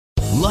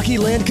Lucky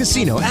Land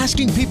Casino,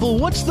 asking people,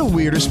 what's the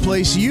weirdest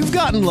place you've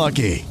gotten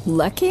lucky?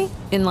 Lucky?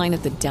 In line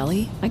at the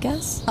deli, I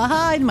guess?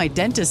 Aha, in my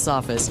dentist's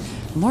office.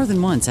 More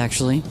than once,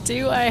 actually.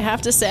 Do I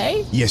have to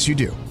say? Yes, you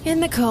do. In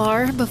the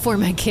car before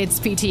my kids'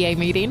 PTA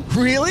meeting.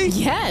 Really?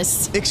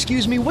 Yes.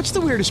 Excuse me, what's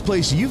the weirdest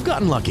place you've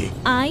gotten lucky?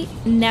 I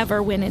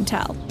never win and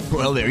tell.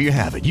 Well, there you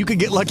have it. You can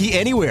get lucky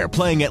anywhere,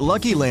 playing at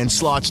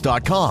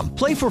LuckyLandSlots.com.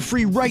 Play for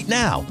free right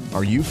now.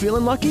 Are you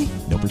feeling lucky?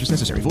 No purchase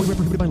necessary. Void where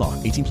prohibited by law.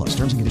 18 plus.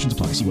 Terms and conditions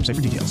apply. See website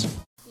for details.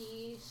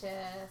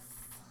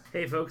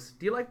 Hey, folks.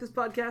 Do you like this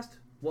podcast?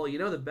 Well, you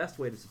know the best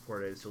way to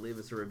support it is to leave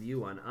us a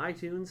review on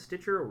iTunes,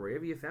 Stitcher, or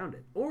wherever you found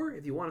it. Or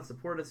if you want to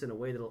support us in a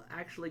way that'll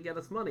actually get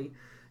us money,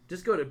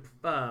 just go to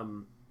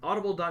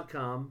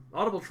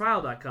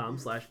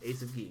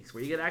audibletrial.com/aceofgeeks,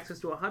 where you get access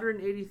to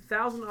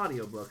 180,000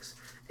 audiobooks,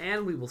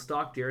 and we will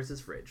stock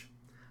Jarys' fridge.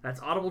 That's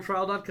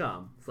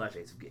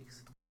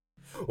audibletrial.com/aceofgeeks.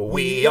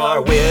 We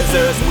are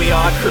wizards, we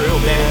are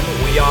crewmen,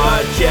 we are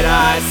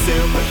Jedi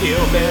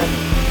superhuman,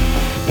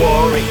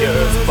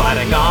 warriors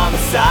fighting on the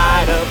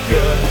side of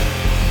good.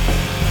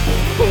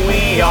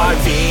 We are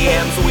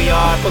DMs, we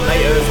are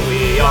players,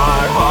 we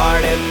are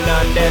hardened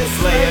undead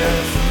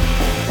slayers,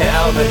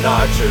 elven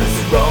archers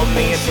who roam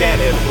the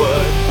enchanted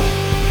wood.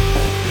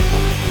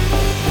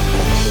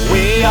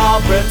 We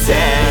all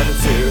pretend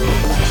to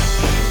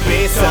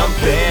be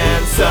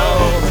something, so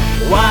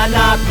why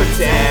not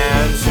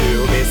pretend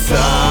to be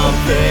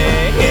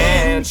something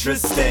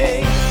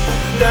interesting?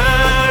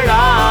 Nerd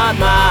on,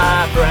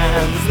 my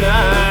friends,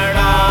 nerd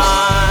on.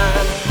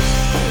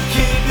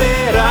 Keep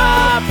it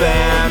up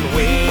and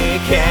we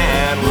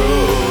can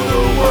rule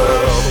the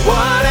world.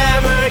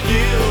 Whatever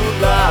you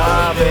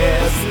love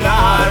is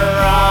not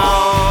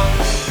wrong.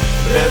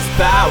 There's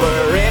power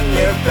in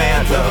your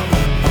phantom.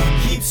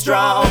 Keep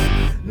strong,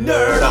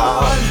 nerd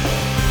on.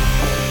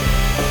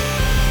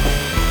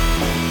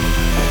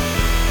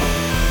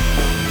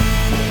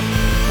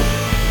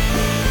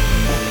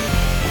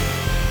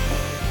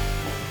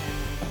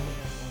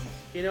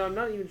 You know, I'm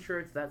not even sure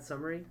it's that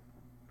summary.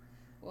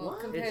 Well, What?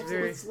 compared It's to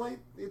very- It's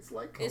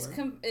light color.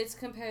 it's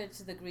compared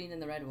to the green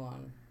and the red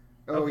one.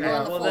 Oh Okay,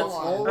 yeah, well, all that's-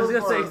 of I was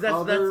gonna our say, that's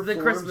other the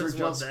forms Christmas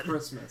are one just then.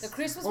 Christmas. The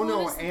Christmas Oh one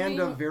no, is the and green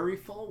a one. very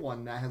fall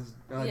one that has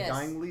Yes.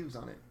 dying leaves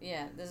on it.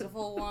 Yeah, there's a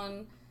fall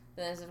one.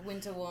 There's a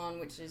winter one,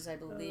 which is, I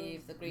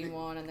believe, the green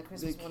one, and the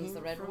Christmas They one is came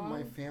the red from one.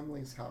 my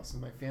family's house,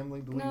 and my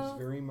family believes No.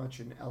 very much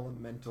in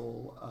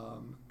elemental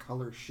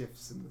color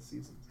shifts in the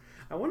seasons.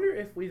 I wonder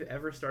if we've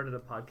ever started a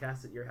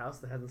podcast at your house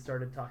that hasn't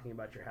started talking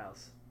about your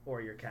house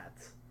or your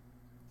cats.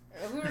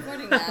 Are we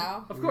recording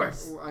now? Of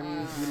course. Well, I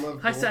mean, we love.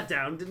 I both. sat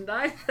down, didn't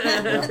I? Makes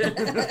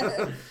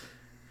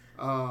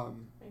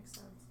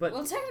sense. But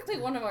Well, technically,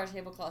 one of our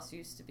tablecloths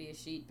used to be a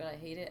sheet, but I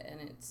hate it, and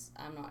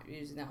I'm not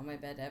using that on my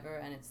bed ever,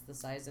 and it's the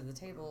size of the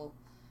table,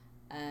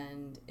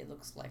 and it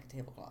looks like a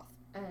tablecloth.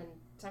 And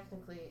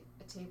technically,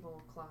 a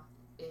tablecloth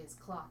is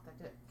cloth that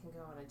can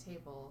go on a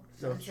table.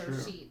 So and true.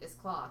 a sheet is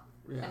cloth.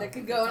 Yeah. That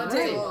could go on a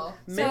Right. table.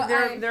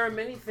 there are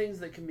many things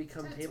that can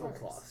become That's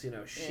tablecloths. You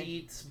know,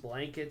 sheets,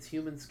 blankets,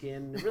 human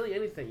skin, really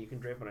anything you can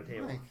drape on a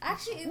table. Like,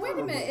 Actually, wait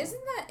a minute.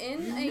 Isn't that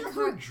in you a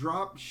never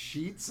drop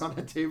sheets on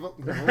a table.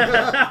 No.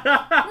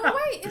 No,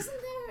 wait.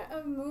 Isn't there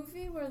a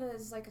movie where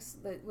there's like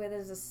where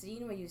there's a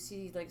scene where you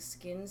see like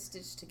skin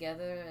stitched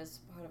together as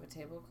part of a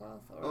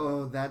tablecloth? Or...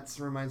 Oh, that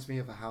reminds me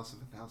of A House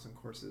of a Thousand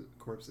Corpses.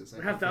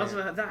 The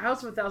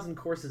House of a Thousand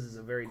Courses is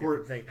a very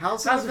different thing.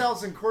 House of a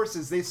Thousand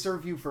Courses, they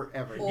serve you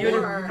forever.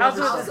 Or House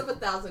House of- of a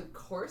Thousand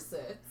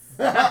Corsets.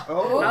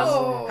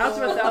 Oh. House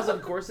of a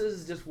Thousand Courses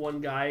is just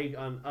one guy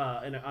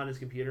on his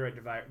computer at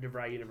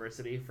DeVry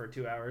University for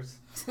 2 hours.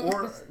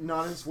 Or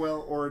not as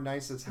well or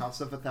nice as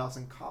House of a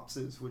Thousand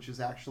Copses, which is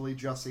actually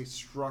just a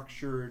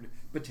structured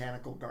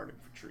botanical garden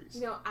for trees.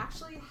 You know,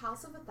 actually,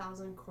 House of a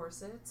Thousand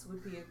Corsets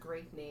would be a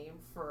great name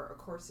for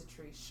a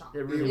corsetry shop. It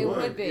really It would.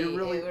 would be. It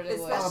really- It really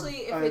would. Especially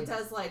if it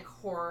does like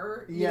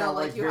horror. You Yeah, know,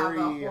 like you have a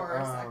very,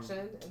 horror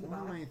section in the What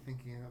am back. I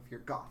thinking of here?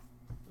 Goth.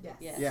 Yes.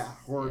 Yes. Yeah,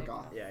 horror Yeah,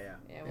 goth. Yeah. Yeah,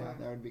 Yeah, well,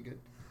 that would be good.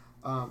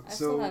 I So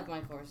still have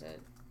my corset.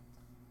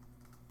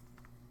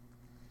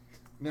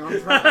 now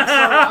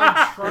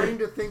I'm trying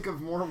to think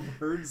of more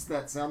words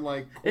that sound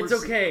like It's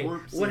okay.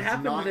 corpses, What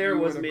happened not there you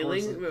was in a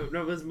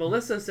corset.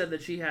 Melissa said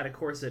that she had a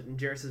corset, and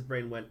Jarys'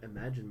 brain went,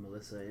 "Imagine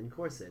Melissa in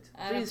corset."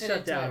 I don't Please fit shut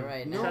into it down.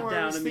 right No, Shut I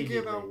down was thinking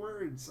immediately. about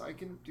words. I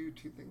can do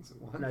two things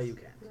at once. No, you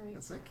can't.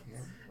 Yes, I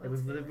can.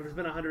 There's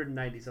been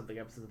 190 something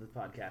episodes of this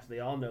podcast.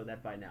 They all know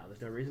that by now.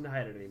 There's no reason to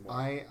hide it anymore.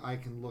 I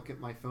can look at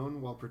my phone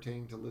while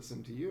pretending to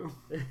listen to you.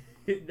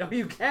 No,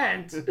 you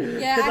can't.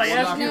 Yeah, 'Cause I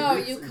asked actually, you- no,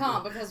 you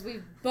can't because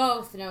we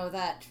both know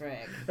that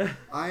trick.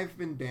 I've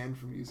been banned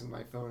from using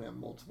my phone at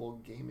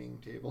multiple gaming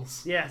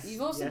tables. Yes.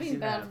 You've also yes, been you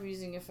banned have. from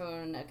using your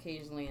phone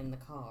occasionally in the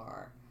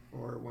car.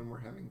 Or when we're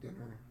having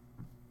dinner.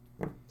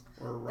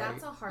 Or right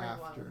That's a hard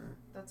after. one.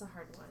 That's a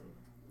hard one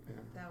Yeah.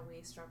 that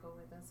we struggle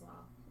with as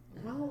well.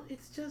 Well,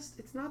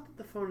 it's not that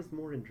the phone is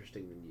more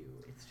interesting than you.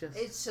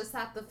 It's just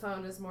that the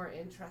phone is more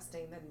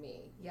interesting than me.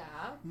 Yeah.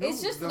 No,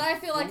 It's just that I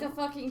feel like a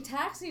fucking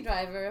taxi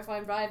driver if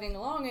I'm driving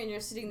along and you're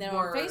sitting there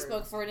on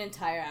Facebook for an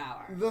entire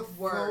hour. The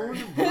phone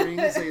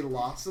brings a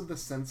loss of the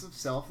sense of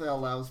self that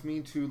allows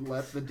me to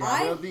let the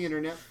data of the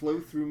internet flow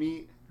through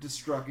me,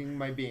 destructing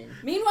my being.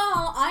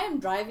 Meanwhile, I am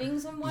driving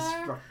somewhere.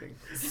 Destructing.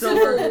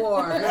 Civil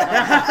War.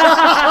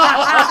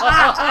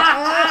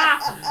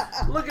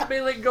 Look at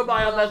me, go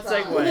by on that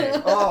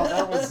segue. Oh,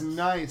 that was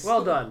nice.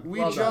 Well done. We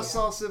just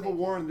saw Civil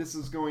War, and this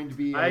is going to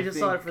be, I just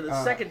saw it for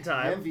the second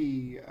time.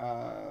 Heavy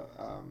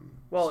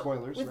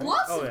spoilers, With right?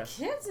 lots of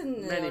kids in the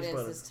Many audience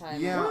spoilers. this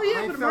time. Yeah, well, yeah,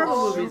 I but felt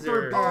Marvel movies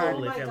super are bad.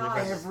 totally family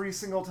friendly. Every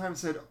single time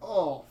said,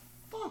 "Oh,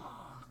 fuck."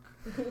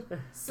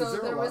 So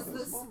there there a lot was of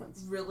those this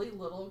moments? really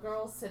little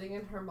girl sitting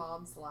in her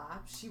mom's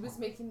lap. She was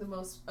making the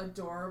most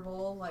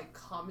adorable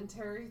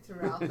commentary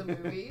throughout the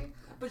movie,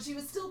 but she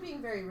was still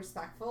being very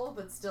respectful,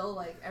 but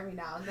still every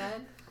now and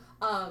then.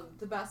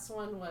 The best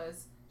one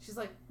was she's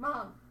like,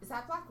 "Mom, is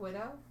that Black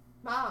Widow?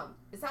 Mom,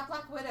 is that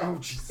Black Widow? Oh,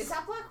 jeez. Is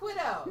that Black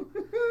Widow?"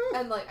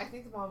 And I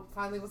think the mom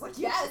finally was like,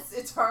 "Yes,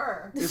 it's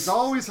her." It's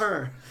always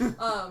her.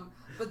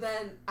 But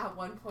then at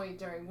one point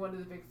during one of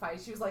the big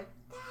fights, she was like,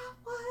 "That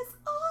was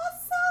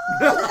awesome."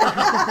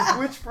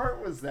 Which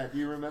part was that? Do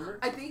you remember?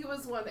 I think it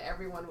was when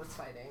everyone was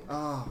fighting.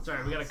 Oh,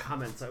 sorry, we got a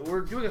comment. So we're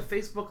doing a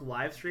Facebook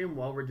live stream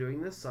while we're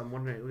doing this, so I'm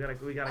wondering we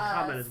got a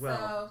comment as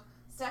well. So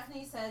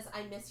Stephanie says,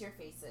 "I miss your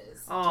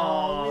faces."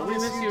 Oh, we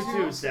miss you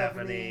too,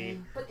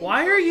 Stephanie.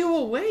 Why are you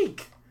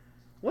awake?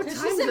 What time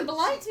she's is in it?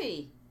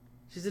 Blighty.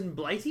 She's in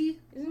Blighty?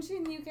 Isn't she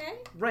in the UK?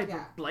 Right, Yeah.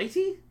 but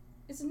Blighty?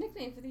 It's a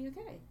nickname for the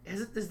UK.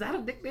 Is that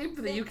a nickname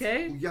for the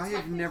UK? Yeah, I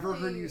have never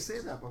heard you say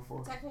that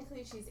before.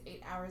 Technically, she's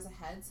 8 hours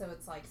ahead, so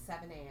it's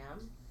 7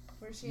 a.m.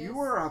 where she is. You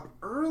are up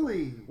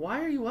early.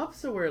 Why are you up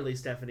so early,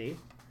 Stephanie?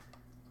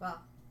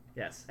 Well.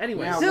 Yes.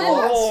 Anyway, Now, Civil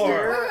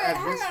War. Wait,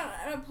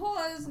 hang on.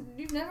 Pause.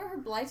 You've never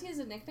heard Blighty as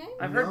a nickname?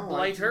 I've heard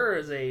blighter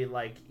as a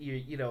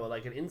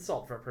an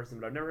insult for a person,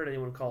 but I've never heard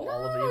anyone call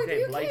all of the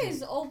UK blighty.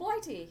 is old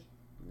Blighty.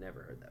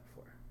 Never heard that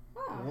before.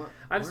 Oh.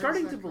 I'm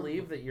starting to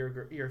believe that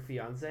your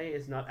fiance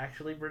is not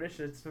actually British,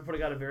 and it's been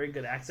putting out a very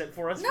good accent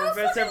for us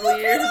for several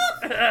years.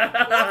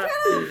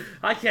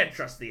 I can't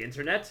trust the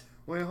internet.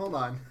 Wait, hold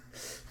on.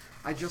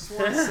 I just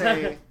want to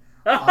say...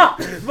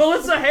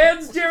 Melissa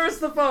hands Jarys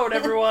the phone,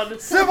 everyone.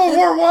 Civil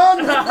War 1!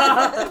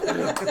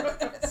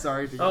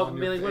 Sorry to Oh,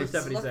 Mae Linh, what did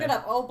Stephanie say? Look it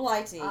up. Old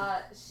Blighty.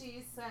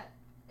 She said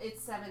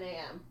it's 7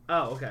 a.m.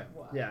 Oh, okay.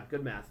 What? Yeah,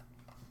 good math.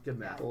 Good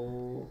math.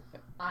 Oh,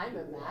 I'm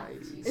a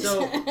math teacher.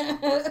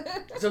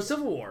 So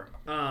Civil War.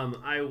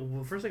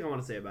 First thing I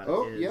want to say about it is...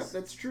 Oh, yeah,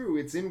 that's true.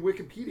 It's in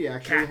Wikipedia.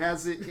 Actually, it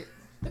has it...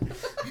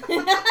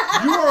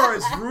 You are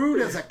as rude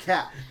as a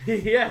cat.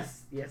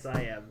 Yes,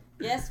 I am.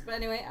 Yes, but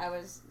anyway, I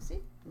was... See?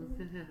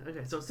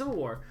 Okay, so Civil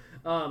War,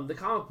 the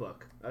comic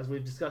book, as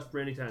we've discussed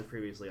many times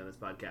previously on this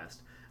podcast,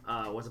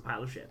 was a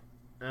pile of shit.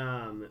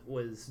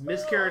 Was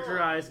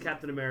mischaracterized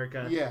Captain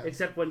America,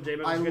 except when J.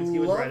 Michael Straczynski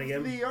was writing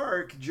him. The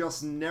arc,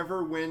 just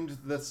never when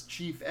the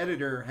chief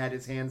editor had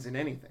his hands in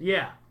anything.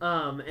 Yeah,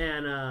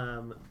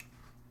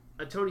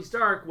 Tony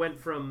Stark went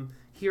from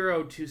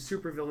hero to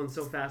supervillain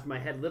so fast my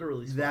head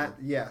literally spun. That,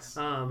 yes.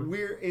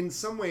 We're in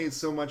some ways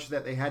so much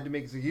that they had to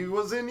make he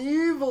was an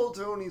evil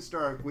Tony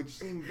Stark, which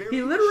seemed very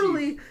He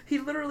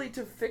literally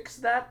to fix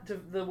that,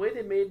 the way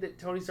they made that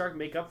Tony Stark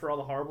make up for all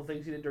the horrible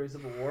things he did during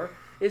Civil War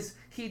is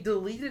he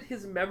deleted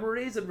his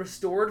memories and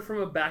restored from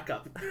a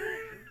backup.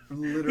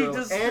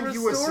 Literally. And he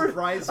was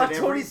surprised at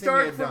Tony everything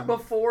Stark he had done. From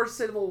before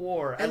Civil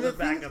War and as a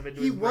backup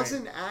into his he brain.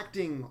 wasn't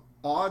acting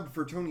odd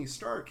for Tony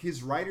Stark.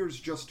 His writers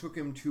just took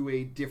him to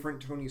a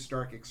different Tony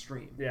Stark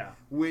extreme. Yeah.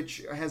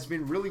 Which has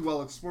been really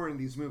well explored in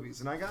these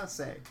movies. And I gotta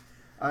say,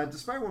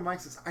 despite what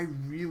Mike says, I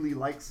really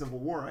like Civil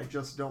War. I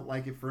just don't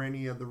like it for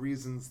any of the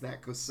reasons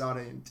that Quesada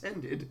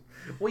intended.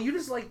 Well, you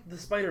just like the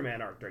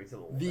Spider-Man arc during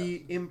Civil War.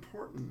 The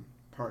important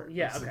part.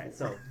 Yeah, okay,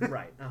 so,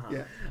 right.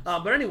 Yeah.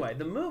 But anyway,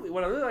 the movie,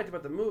 what I really liked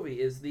about the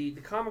movie is the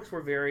comics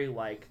were very,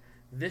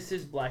 this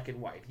is black and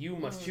white. You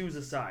must choose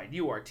a side.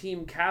 You are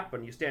Team Cap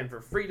and you stand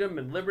for freedom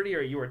and liberty, or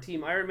you are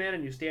Team Iron Man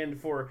and you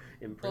stand for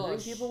imprisoning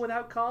people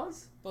without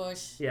cause?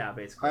 Bush. Yeah,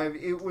 basically.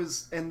 It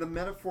was, and the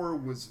metaphor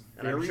was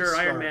and very I'm sure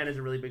stark. Iron Man is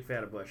a really big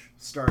fan of Bush.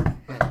 Stark.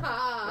 The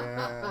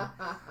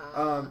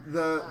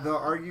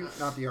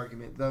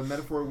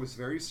metaphor was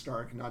very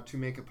stark, not to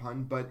make a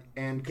pun,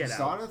 and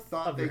Quesada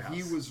thought that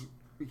he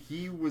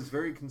was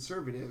very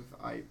conservative,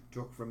 I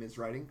took from his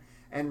writing,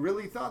 and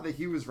really thought that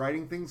he was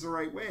writing things the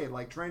right way,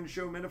 like trying to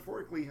show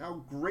metaphorically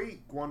how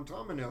great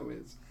Guantanamo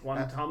is.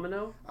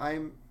 Guantanamo?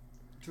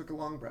 Took a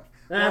long breath.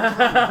 What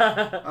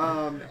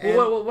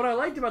I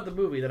liked about the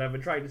movie that I've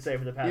been trying to say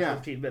for the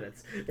past 15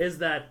 minutes is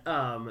that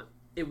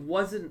it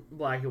wasn't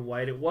black and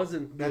white. It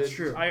wasn't That's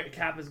good. true.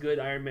 Cap is good,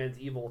 Iron Man's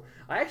evil.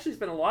 I actually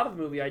spent a lot of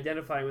the movie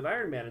identifying with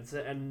Iron Man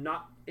and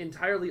not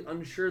entirely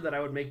unsure that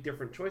I would make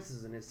different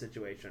choices in his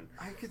situation.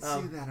 I could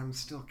see that. I'm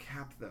still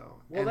Cap,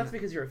 though. Well, that's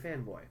because you're a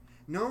fanboy.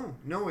 No,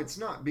 it's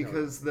not,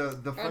 because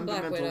the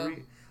fundamental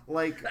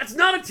Like, that's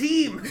not a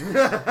team.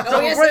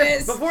 Yes, it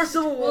is. Before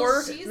Civil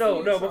War,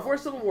 Well, before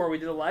Civil War, we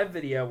did a live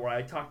video where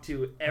I talked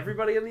to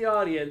everybody in the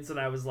audience, and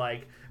I was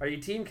like, "Are you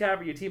Team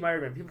Cap? Are you Team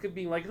Iron Man?" People kept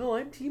being like, "Oh,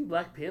 I'm Team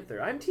Black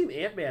Panther. I'm Team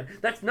Ant-Man."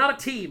 That's not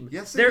a team.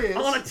 Yes, they're it is.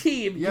 on a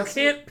team. Yes,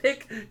 you can't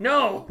pick.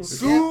 No.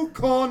 Sue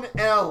Con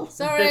L.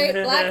 Sorry,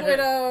 Black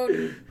Widow,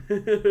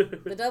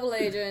 the double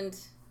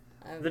agent.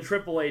 The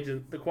triple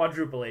agent, the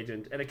quadruple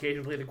agent, and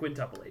occasionally the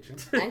quintuple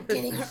agent. And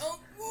getting her own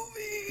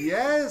movie.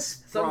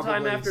 Yes.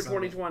 Sometime after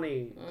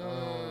 2020.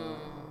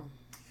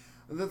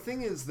 The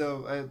thing is,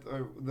 though,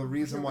 the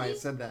reason why I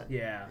said that.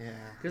 Yeah.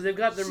 Because they've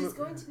got their. She's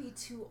going to be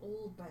too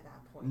old by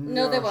that point.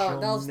 No, they won't.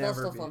 They'll never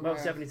still be. film Oh, her.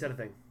 Stephanie said a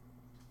thing.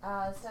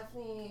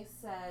 Stephanie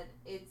said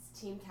it's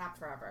Team Cap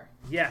forever.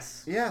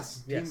 Yes.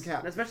 Team Cap.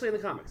 And especially in the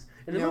comics.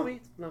 In the movie,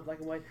 it's not black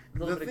and white. A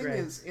little The bit of thing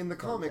gray. is, in the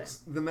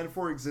comics, the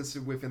metaphor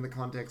existed within the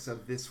context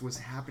of this was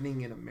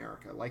happening in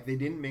America. Like, they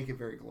didn't make it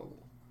very global.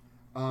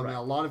 Right.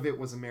 A lot of it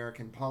was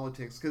American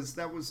politics, because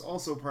that was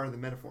also part of the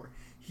metaphor.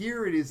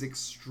 Here it is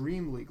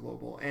extremely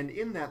global, and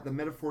in that, the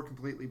metaphor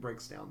completely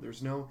breaks down.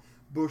 There's no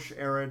Bush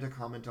era to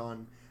comment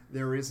on.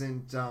 There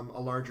isn't a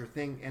larger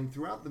thing. And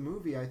throughout the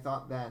movie, I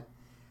thought that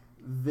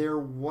there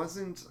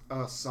wasn't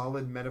a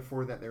solid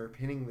metaphor that they were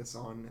pinning this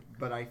on,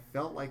 but I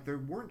felt like they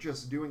weren't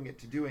just doing it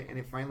to do it, and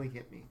it finally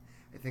hit me.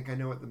 I think I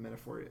know what the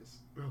metaphor is.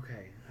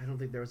 Okay, I don't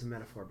think there was a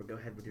metaphor, but go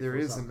ahead with your There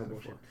is a philosophical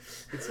metaphor.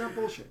 bullshit. It's not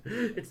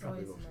bullshit. It's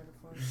probably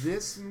bullshit.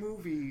 This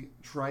movie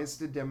tries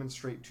to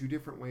demonstrate two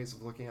different ways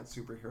of looking at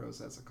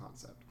superheroes as a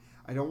concept.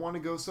 I don't want to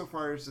go so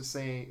far as to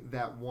say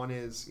that one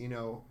is,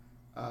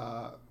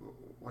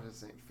 what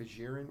is it,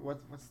 Fijiran?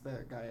 What's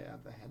the guy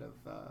at the head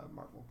of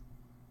Marvel?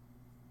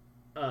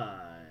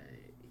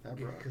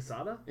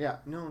 Quesada? Yeah,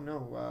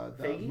 no,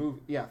 the Feige?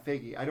 movie. Yeah,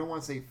 Feige. I don't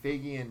want to say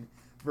Feigian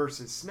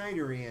versus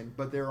Snyderian,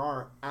 but there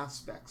are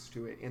aspects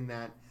to it in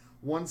that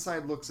one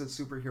side looks at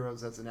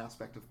superheroes as an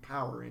aspect of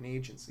power and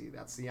agency.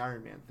 That's the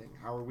Iron Man thing.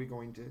 How are we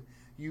going to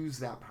use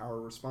that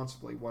power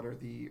responsibly? What are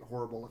the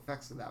horrible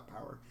effects of that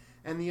power?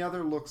 And the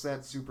other looks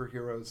at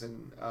superheroes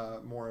and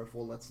more of,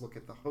 well, let's look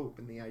at the hope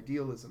and the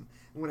idealism.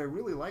 And what I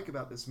really like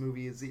about this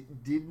movie is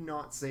it did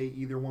not say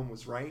either one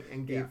was right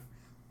and gave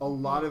a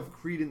lot of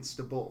credence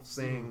to both,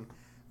 saying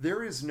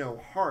there is no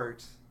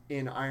heart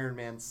in Iron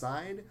Man's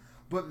side,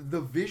 but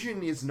the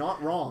vision is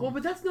not wrong. Well,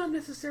 but that's not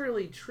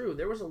necessarily true.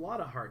 There was a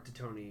lot of heart to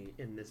Tony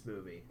in this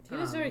movie. He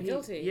was very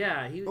guilty.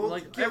 Yeah, he was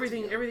like guilty.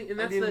 everything. And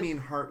that's I didn't mean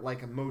heart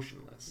like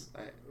emotionless.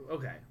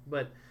 Okay,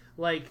 but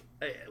like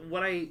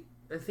what I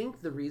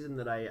think the reason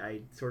that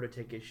I sort of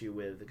take issue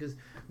with, because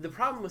the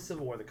problem with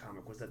Civil War the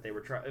comic was that they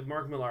were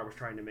Mark Millar was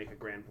trying to make a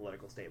grand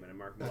political statement, and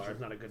Mark Millar is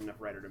not a good enough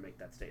writer to make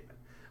that statement.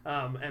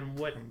 And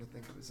what I'm trying to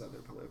think of his other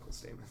political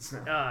statements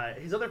now.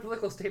 His other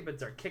political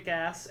statements are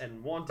Kick-Ass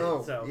and Wanted.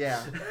 Oh, so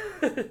yeah.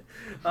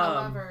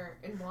 However,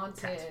 in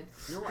Wanted,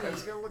 You know what? I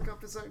was gonna look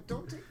up his.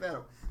 Don't take that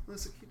out,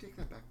 Melissa. Can you take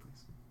that back, please?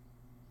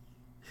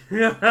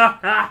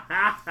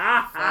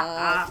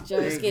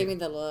 Joyce gave me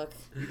the look.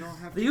 You don't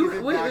have to give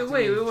it back to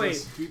me. Wait.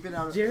 Just keep it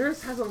out.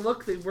 Jarys has a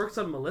look that works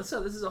on Melissa.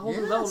 This is a whole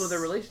new level of Yes. their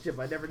relationship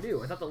I never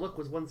knew. I thought the look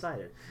was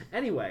one-sided.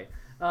 Anyway,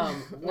 what I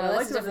that's liked a about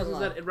this different is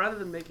look. that rather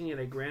than making it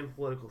a grand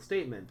political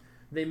statement,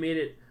 they made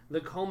it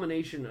the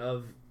culmination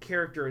of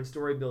character and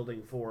story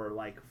building for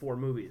like 4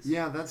 movies.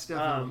 Yeah, that's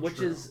definitely which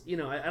true. is,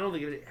 I don't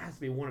think it has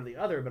to be one or the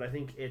other, but I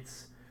think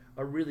it's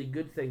a really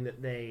good thing that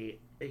they.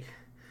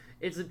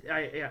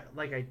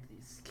 Like I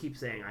keep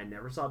saying, I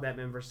never saw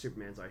Batman vs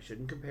Superman, so I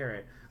shouldn't compare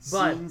it.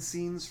 But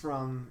scenes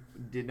from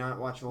did not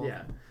watch all.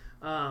 Yeah,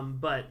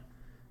 but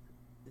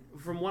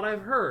from what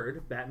I've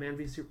heard, Batman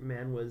v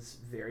Superman was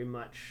very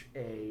much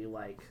a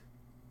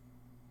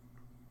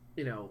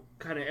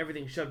kind of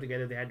everything shoved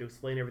together. They had to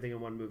explain everything in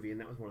one movie, and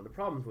that was one of the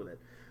problems with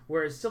it.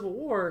 Whereas Civil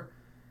War,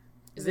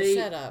 It's a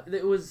setup.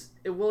 It was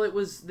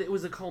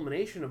a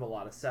culmination of a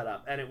lot of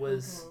setup, and it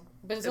was.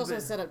 But it's also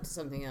set up to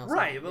something else.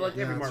 Right, but like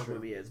Yeah, every that's Marvel true.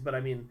 movie is. But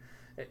I mean,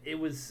 it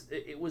was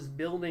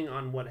building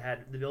on what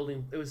had the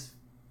building. It was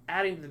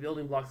adding to the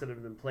building blocks that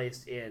had been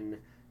placed in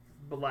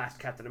the last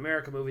Captain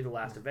America movie, the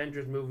last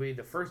Avengers movie,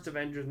 the first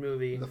Avengers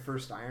movie, The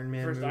first Iron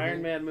Man.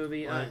 Iron Man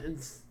movie, Right.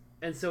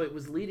 and so it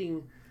was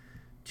leading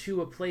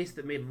to a place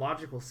that made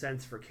logical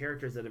sense for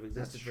characters that have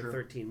existed That's for true.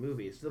 13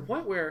 movies. To the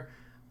point where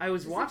I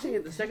was watching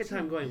it the second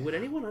time going, would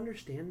anyone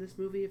understand this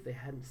movie if they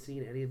hadn't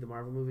seen any of the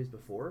Marvel movies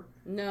before?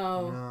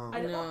 No.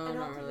 I don't not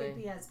think really. it'd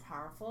be as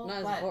powerful. Not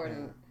as but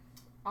important.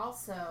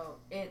 Also,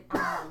 it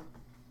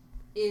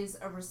is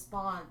a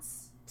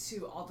response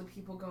to all the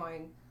people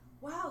going,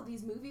 wow,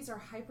 these movies are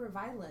hyper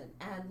violent,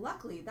 and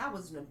luckily that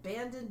was an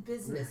abandoned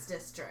business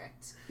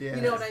district. Yeah.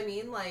 You know what I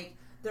mean? Like,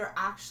 they're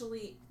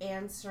actually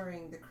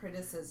answering the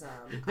criticism.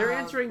 They're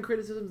answering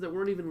criticisms that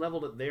weren't even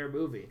leveled at their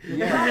movie.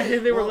 Yeah.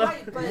 Right, They were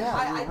right, but Yeah,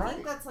 I you're think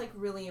right. that's like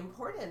really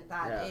important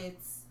that Yeah.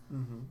 it's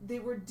Mm-hmm. they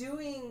were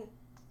doing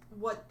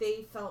what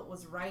they felt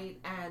was right,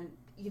 and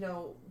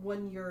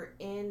when you're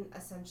in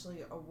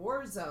essentially a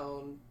war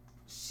zone,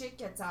 shit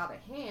gets out of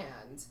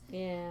hand.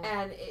 Yeah.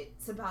 And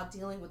it's about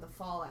dealing with the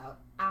fallout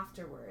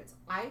afterwards.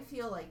 I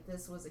feel like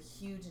this was a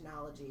huge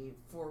analogy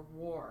for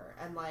war.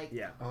 And, like,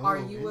 are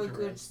you a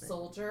good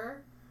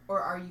soldier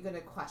or are you going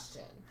to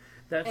question?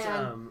 That's,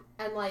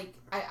 and, like,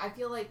 I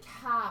feel like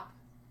Cap,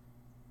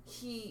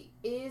 he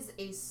is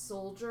a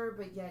soldier,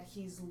 but yet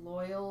he's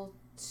loyal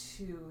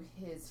to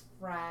his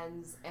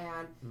friends,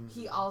 and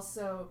he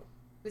also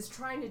is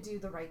trying to do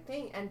the right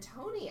thing, and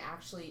Tony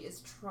actually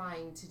is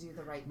trying to do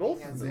the right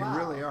thing as well.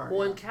 They really are.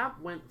 Well, and Cap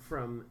went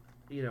from,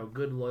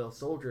 good loyal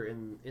soldier.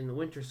 In the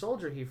Winter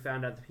Soldier, he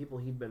found out the people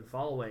he'd been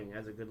following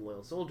as a good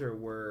loyal soldier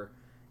were,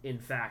 in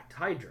fact,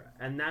 Hydra.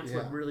 And that's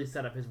what really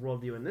set up his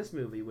worldview in this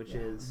movie,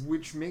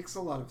 which makes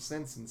a lot of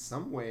sense in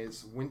some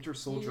ways. Winter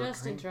Soldier... You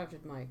just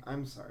interrupted Mike.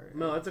 I'm sorry.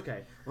 No, that's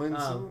okay.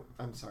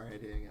 I'm sorry, I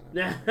didn't get it.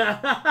 No, go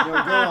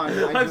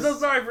on. I'm so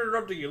sorry for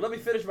interrupting you. Let me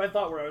finish my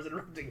thought where I was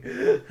interrupting.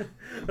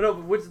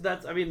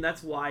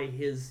 That's why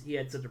he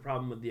had such a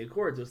problem with the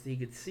Accords, was that he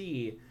could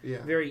see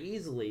very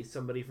easily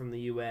somebody from the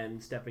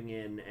UN stepping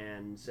in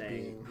and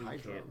saying... Being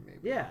Hydra, maybe.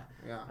 Yeah.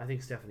 I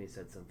think Stephanie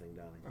said something,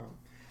 darling. Oh.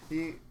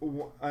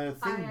 I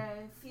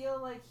feel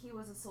like he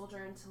was a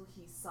soldier until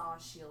he saw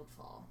S.H.I.E.L.D.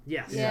 fall.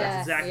 Yes,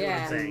 that's exactly what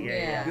I'm saying.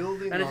 Yeah.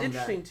 Building and it's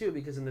interesting, too,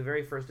 because in the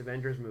very first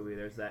Avengers movie,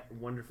 there's that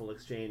wonderful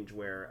exchange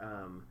where,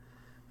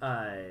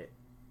 right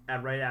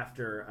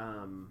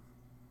after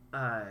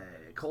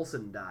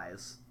Coulson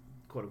dies,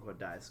 quote-unquote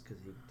dies, because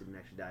he didn't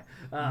actually die.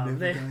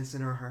 Never dies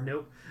in our heart.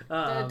 Nope.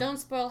 Don't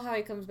spoil how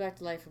he comes back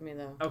to life for me,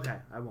 though. Okay,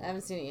 I won't. I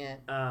haven't seen it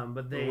yet.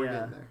 But we're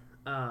getting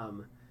there.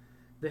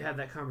 They had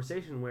that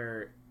conversation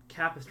where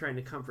Cap is trying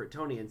to comfort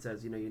Tony and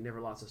says, you never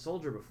lost a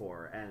soldier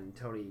before, and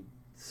Tony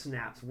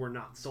snaps, "We're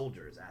not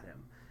soldiers," at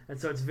him. And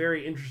so it's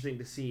very interesting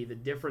to see the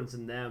difference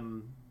in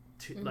them,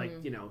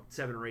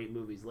 7 or 8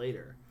 movies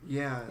later.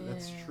 Yeah,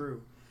 that's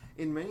true.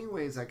 In many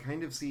ways, I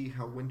kind of see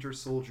how Winter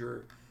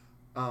Soldier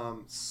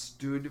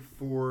stood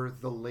for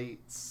the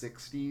late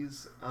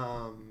 60s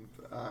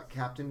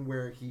Captain,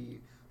 where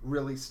he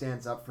really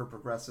stands up for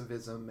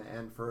progressivism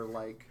and for,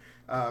 like,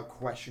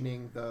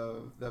 questioning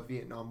the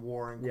Vietnam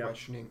War and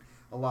questioning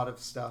a lot of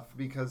stuff,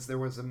 because there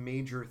was a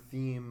major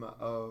theme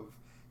of,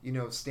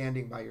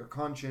 standing by your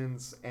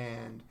conscience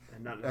and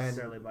not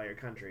necessarily by your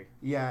country.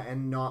 Yeah,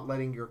 and not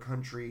letting your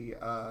country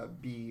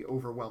be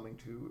overwhelming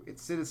to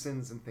its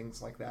citizens and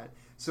things like that.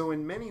 So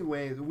in many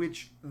ways,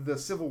 which the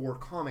Civil War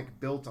comic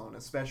built on,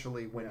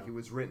 especially when he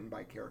was written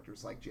by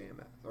characters like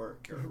JMS, or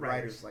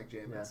writers like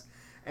JMS.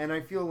 Yeah. And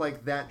I feel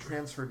like that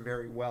transferred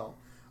very well.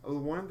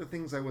 One of the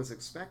things I was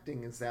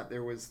expecting is that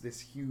there was this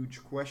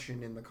huge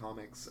question in the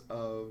comics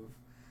of,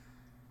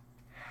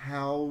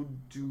 how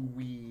do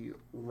we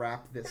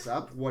wrap this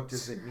up? What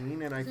does it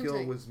mean? And I feel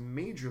it was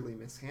majorly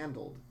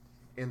mishandled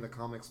in the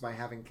comics by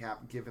having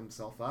Cap give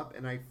himself up,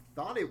 and I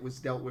thought it was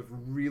dealt with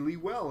really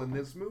well in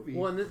this movie.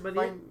 Well,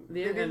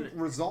 they didn't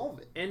resolve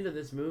it. End of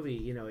this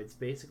movie, it's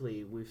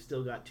basically, we've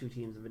still got 2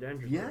 teams of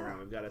Avengers going around.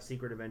 We've got a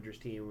secret Avengers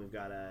team, we've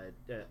got a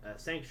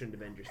sanctioned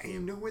Avengers team. And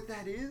you know what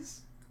that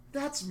is?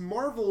 That's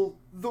Marvel,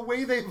 the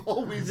way they've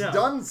always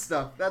done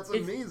stuff. That's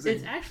amazing.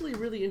 It's actually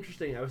really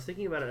interesting. I was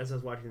thinking about it as I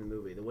was watching the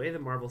movie. The way the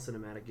Marvel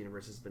Cinematic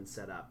Universe has been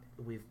set up,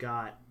 we've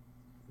got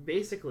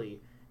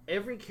basically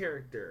every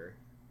character,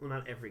 well,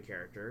 not every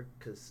character,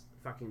 because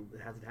fucking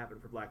it hasn't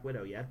happened for Black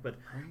Widow yet, but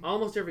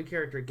almost every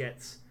character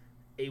gets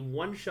a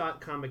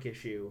one-shot comic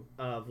issue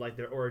of, like,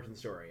 their origin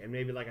story, and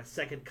maybe, like, a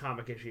second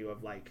comic issue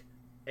of, like,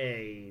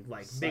 a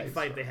big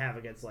fight they have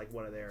against, like,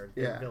 one of their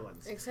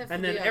villains.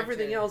 And then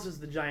everything else is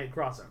the giant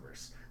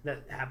crossovers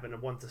that happen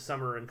once a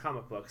summer in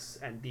comic books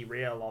and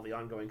derail all the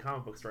ongoing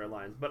comic book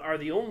storylines, but are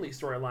the only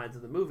storylines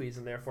in the movies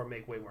and therefore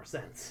make way more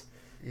sense.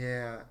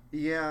 Yeah,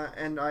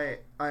 and I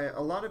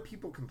a lot of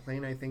people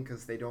complain, I think,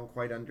 because they don't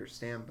quite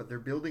understand, but they're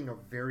building a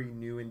very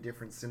new and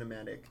different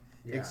cinematic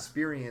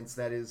experience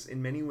that is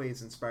in many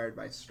ways inspired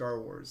by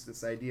Star Wars.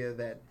 This idea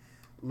that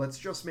let's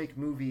just make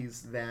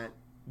movies that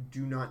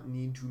do not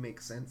need to make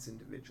sense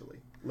individually.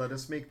 Let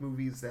us make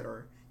movies that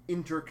are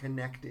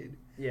interconnected,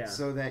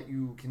 so that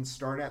you can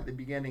start at the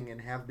beginning and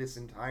have this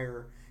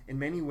entire, in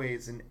many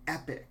ways, an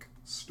epic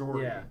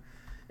story. Yeah.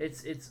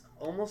 It's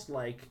almost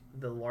like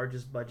the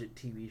largest budget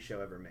TV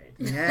show ever made.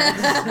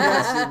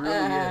 Yes, it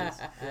really is.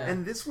 Yeah.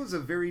 And this was a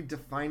very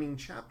defining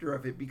chapter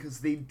of it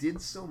because they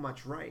did so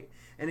much right.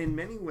 And in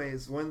many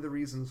ways, one of the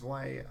reasons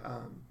why...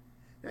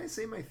 did I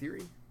say my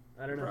theory?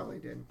 I don't know. Probably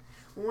did.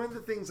 One of the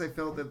things I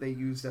felt that they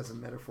used as a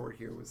metaphor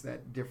here was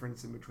that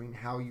difference in between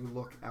how you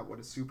look at what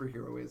a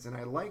superhero is. And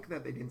I like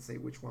that they didn't say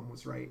which one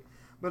was right.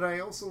 But I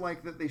also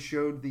like that they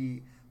showed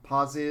the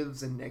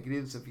positives and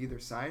negatives of either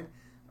side.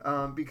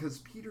 Because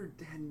Peter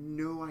had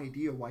no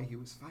idea why he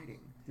was fighting.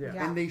 Yeah.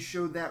 And they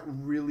showed that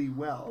really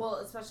well. Well,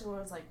 especially when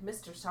it was like,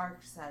 Mr. Stark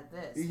said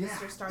this.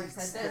 Mr. Stark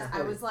said this.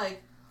 I was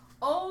like,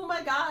 Oh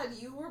my god,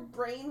 you were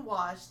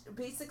brainwashed.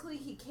 Basically,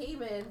 he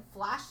came in,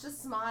 flashed a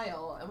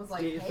smile, and was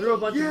like, he hey. threw a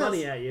bunch of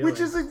money at you. Which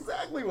is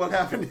exactly what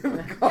happened in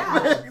the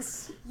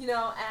comics. You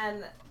know,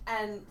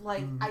 and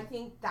like, I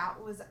think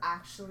that was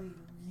actually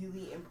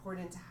really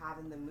important to have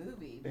in the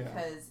movie,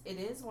 because it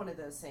is one of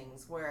those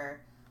things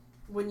where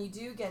when you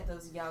do get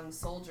those young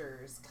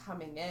soldiers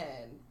coming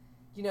in,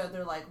 you know,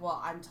 they're like,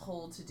 well, I'm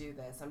told to do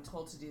this. I'm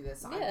told to do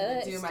this. I'm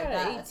going to do my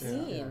best.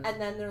 18.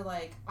 And then they're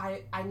like,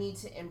 I need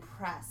to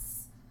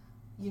impress,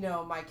 you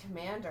know, my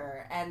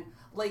commander. And,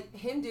 like,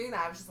 him doing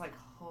that, I was just like,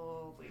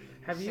 holy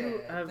shit. Have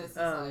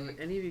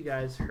any of you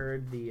guys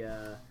heard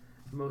the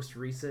most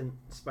recent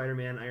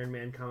Spider-Man, Iron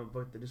Man comic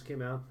book that just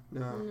came out?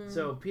 No. Mm-hmm.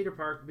 So Peter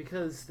Parker,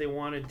 because they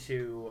wanted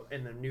to,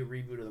 in the new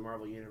reboot of the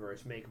Marvel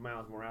Universe, make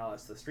Miles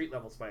Morales the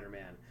street-level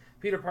Spider-Man,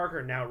 Peter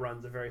Parker now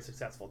runs a very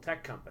successful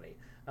tech company.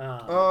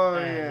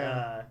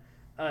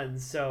 And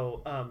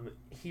so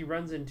he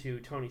runs into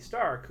Tony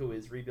Stark, who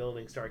is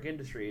rebuilding Stark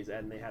Industries,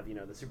 and they have, you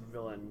know, the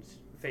supervillain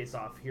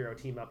face-off hero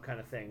team-up kind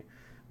of thing.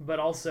 But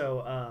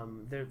also,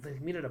 they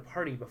meet at a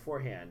party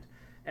beforehand,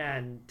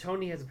 and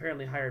Tony has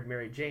apparently hired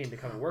Mary Jane to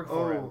come and work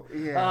for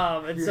him.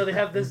 Yeah. So they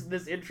have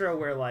this intro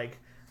where, like,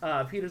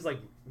 Peter's like,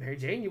 Mary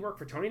Jane, you work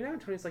for Tony now?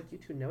 And Tony's like, you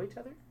two know each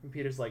other? And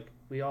Peter's like,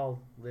 we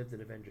all lived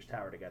in Avengers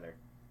Tower together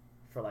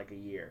for like a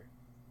year.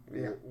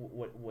 Yeah.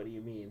 What do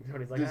you mean?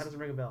 Tony's like, that doesn't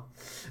ring a bell.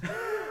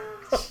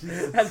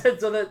 And then,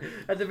 so that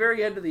at the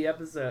very end of the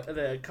episode,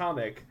 the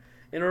comic,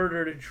 in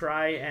order to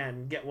try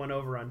and get one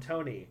over on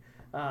Tony,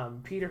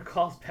 Peter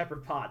calls Pepper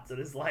Potts and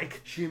is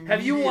like,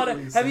 have you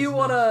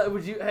wanna,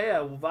 would you, hey,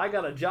 I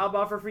got a job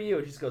offer for you.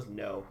 And she just goes,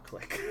 no,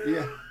 click.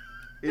 Yeah.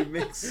 It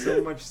makes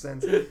so much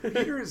sense.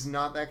 Peter is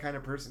not that kind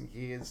of person.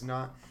 He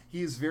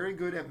is very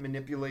good at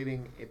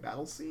manipulating a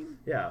battle scene.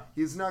 Yeah.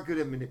 He's not good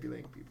at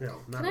manipulating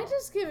people. No, Can I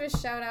just give a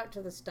shout out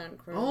to the stunt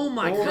crew? Oh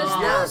my god.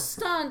 Because those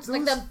stunts,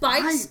 like the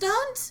bike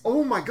stunt?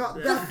 Oh my god.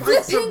 The That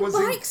bike stunt flipping was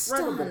bike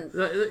incredible.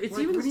 stunt. It's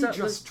like, even when he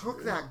just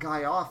took that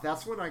guy off,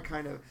 that's when I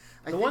kind of...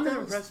 The one that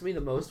impressed me the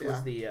most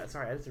was the...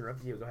 sorry, I just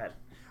interrupted you. Go ahead.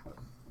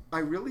 I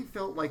really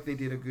felt like they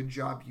did a good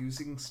job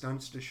using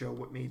stunts to show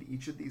what made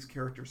each of these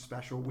characters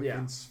special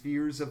within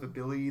spheres of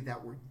ability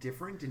that were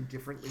different and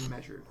differently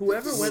measured.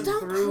 Whoever went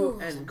through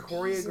and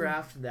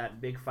choreographed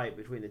that big fight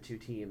between the two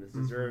teams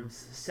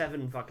deserves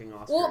 7 fucking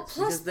Oscars. Well,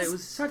 plus because it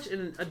was such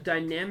a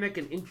dynamic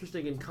and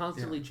interesting and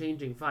constantly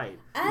changing fight.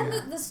 And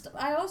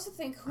I also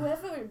think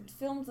whoever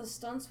filmed the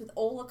stunts with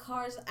all the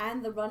cars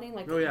and the running,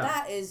 like,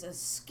 that is a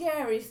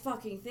scary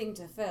fucking thing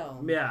to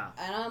film. Yeah.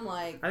 And I'm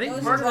like... I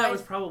think part of that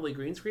was probably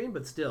green screen,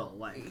 but still.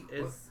 Like,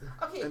 it's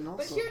okay,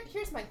 but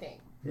here's my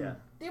thing. Yeah,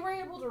 they were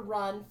able to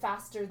run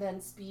faster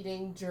than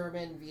speeding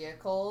German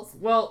vehicles.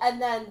 Well,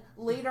 and then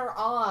later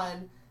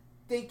on,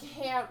 they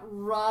can't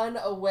run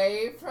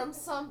away from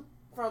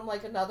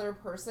like another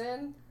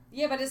person.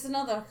 Yeah, but it's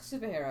another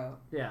superhero.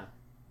 Yeah.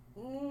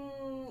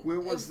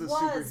 Where was the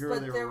superhero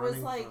they were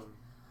running from?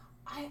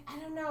 I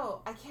don't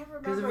know. I can't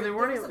remember. Because if they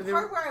weren't, there was a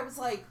part where I was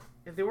like,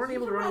 if they weren't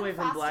able to run away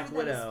from Black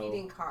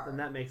Widow, car. then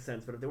that makes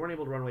sense. But if they weren't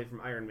able to run away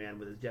from Iron Man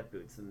with his jet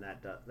boots, then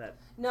that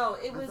no,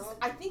 it was.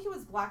 I think it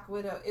was Black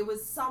Widow. It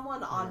was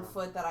someone on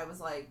foot that I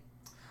was like,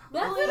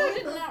 Black Widow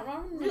did not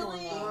run.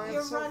 Really,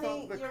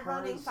 you're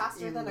running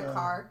faster than a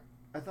car.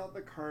 I thought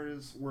the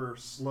cars were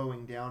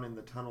slowing down in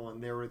the tunnel,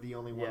 and they were the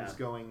only ones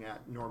going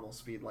at normal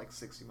speed, like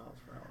 60 miles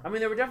per hour. I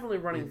mean, they were definitely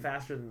running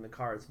faster than the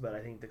cars, but I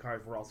think the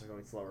cars were also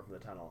going slower from the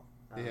tunnel.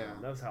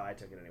 That was how I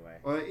took it anyway.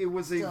 Well, it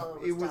was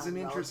an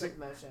interesting,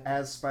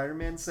 as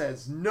Spider-Man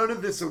says, none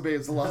of this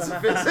obeys the laws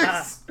of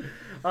physics.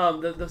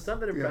 The stuff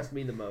that impressed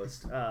me the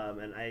most,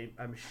 and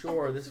I'm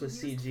sure this was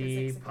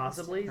CG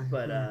possibly,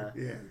 but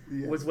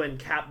was when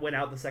Cap went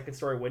out the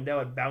second-story window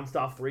and bounced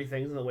off 3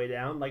 things on the way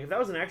down. Like, if that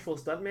was an actual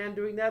stuntman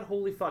doing that,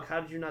 holy fuck,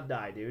 how did you not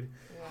die, dude?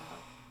 Yeah.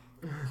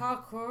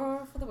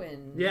 Parkour for the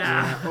win.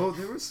 Yeah. Oh,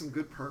 there was some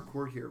good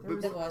parkour here.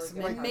 But there was some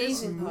this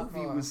amazing movie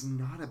parkour. was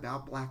not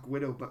about Black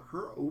Widow, but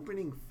her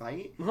opening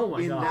fight. Oh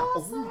my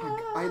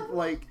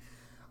god.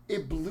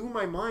 It blew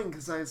my mind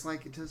because I was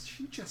like, does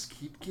she just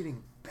keep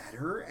getting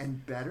better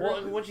and better?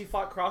 Well, when she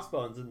fought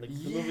Crossbones, and the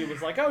movie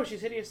was like, oh, she's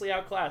hideously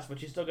outclassed,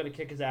 but she's still going to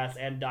kick his ass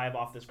and dive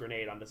off this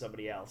grenade onto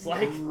somebody else.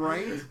 Like,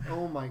 right?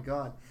 Oh my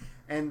god.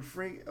 And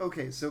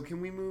okay, so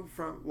can we move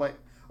from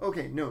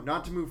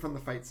not to move from the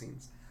fight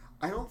scenes.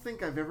 I don't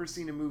think I've ever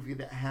seen a movie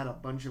that had a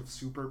bunch of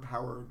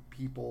super-powered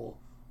people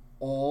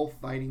all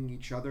fighting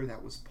each other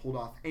that was pulled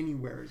off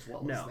anywhere as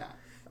well as that.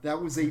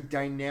 That was a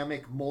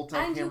dynamic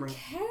multi-camera... And you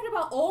cared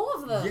about all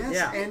of them.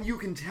 Yes, and you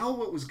can tell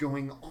what was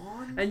going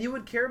on. And you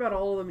would care about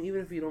all of them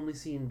even if you'd only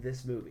seen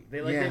this movie.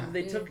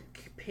 They took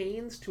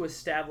pains to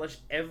establish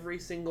every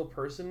single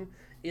person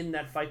in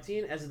that fight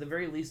scene as at the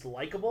very least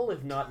likable,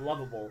 if not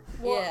lovable.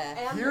 Well,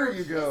 and here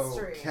you go,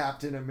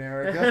 Captain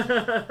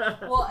America.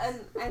 Well,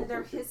 and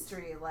their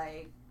history,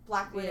 like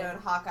Black Widow and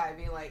Hawkeye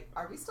being like,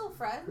 are we still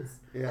friends?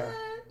 Yeah.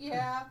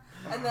 Yeah.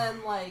 And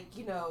then, like,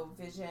 you know,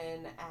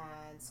 Vision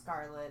and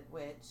Scarlet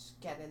Witch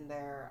get in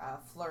their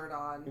flirt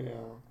on. Yeah.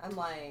 And,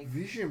 like...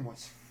 Vision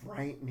was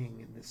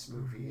frightening in this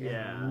movie.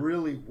 Yeah. And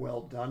really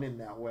well done in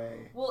that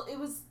way. Well, it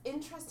was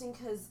interesting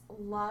because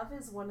love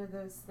is one of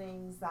those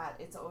things that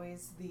it's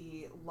always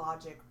the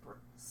logic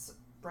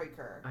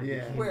breaker. I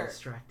became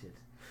distracted.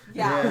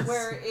 Yeah, yes.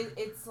 where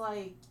it's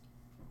like...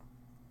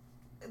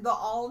 the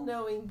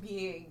all-knowing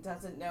being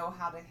doesn't know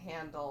how to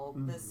handle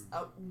this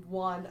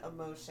one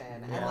emotion.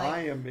 Yeah, and like,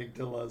 my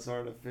amygdala's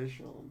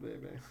artificial,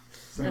 baby.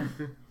 So.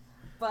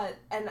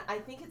 and I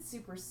think it's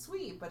super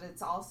sweet, but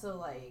it's also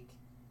like,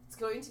 it's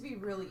going to be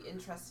really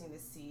interesting to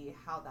see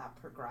how that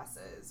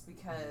progresses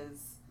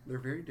because... They're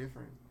very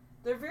different.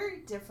 They're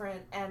very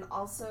different, and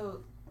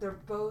also they're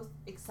both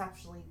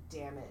exceptionally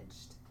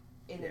damaged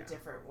in a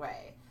different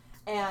way.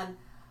 And...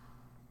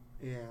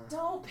 yeah.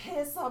 Don't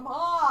piss them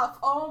off.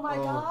 Oh my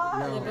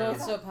god. No. They're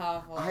both so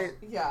powerful.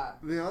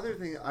 The other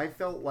thing, I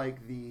felt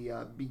like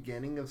the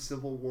beginning of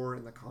Civil War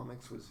in the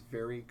comics was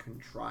very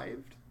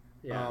contrived.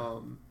 Yeah.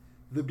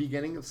 The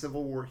beginning of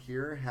Civil War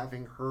here,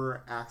 having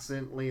her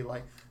accidentally,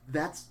 like,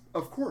 that's,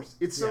 of course,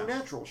 it's so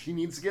natural. She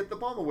needs to get the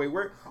bomb away.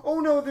 Where, oh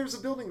no, there's a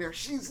building there.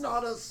 She's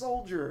not a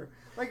soldier.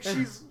 Like,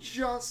 she's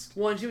just...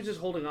 Well, and she was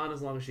just holding on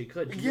as long as she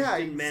could. She just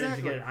didn't manage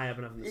to get it high up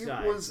enough in the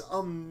sky. It was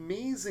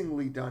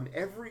amazingly done.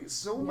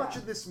 Much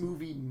of this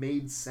movie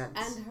made sense.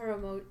 And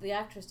the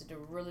actress did a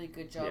really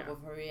good job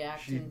of her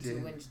reaction to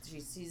when she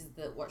sees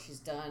what she's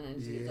done,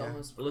 and she's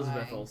almost crying.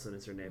 Elizabeth Olsen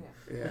is her name.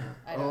 Yeah.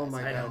 Oh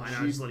my god. I know.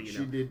 I was just letting you know.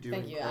 She did do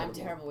Thank you. incredible. I'm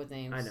terrible with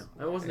names. I know.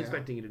 I wasn't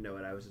expecting you to know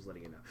it. I was just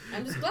letting you know.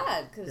 I'm just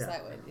glad, because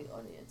that way the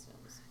audience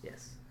knows.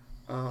 Yes.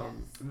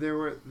 There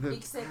were the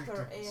except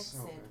her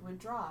accent would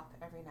drop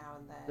every now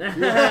and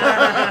then.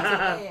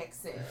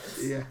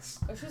 Yes.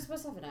 Oh, she was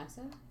supposed to have an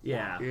accent?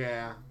 Yeah.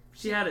 Yeah.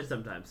 She had it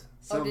sometimes.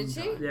 Oh, did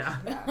she? Yeah.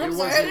 I'm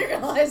sorry, I didn't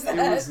realize that.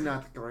 It was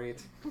not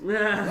great.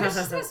 Where's she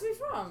supposed to be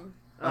from?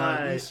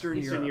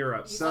 Eastern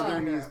Europe.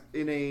 Southern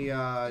in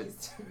a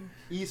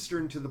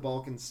eastern to the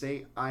Balkan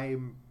state.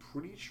 I'm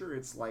pretty sure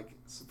it's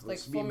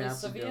supposed to be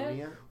Macedonia.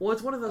 Soviet? Well,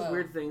 it's one of those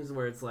weird things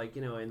where it's like,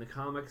 in the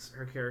comics,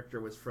 her character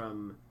was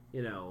from,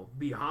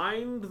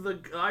 behind the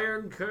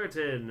Iron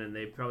Curtain, and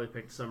they probably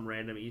picked some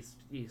random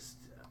East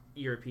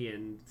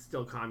European,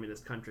 still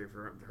communist country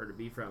for her to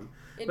be from.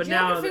 But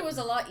geography was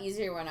a lot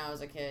easier when I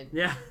was a kid.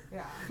 Yeah.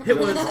 It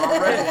was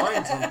red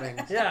lines on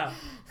things. Yeah.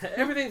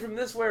 Everything from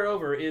this where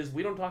over is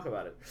we don't talk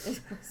about it.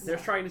 They're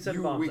trying to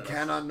send bombs. We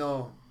cannot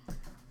know.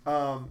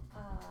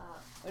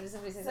 What does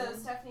somebody say? So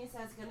Stephanie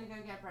says, gonna go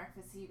get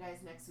breakfast. See you guys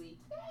next week.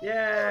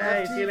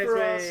 Yay! See you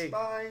next week.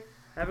 Bye.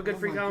 Have a good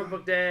free comic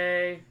book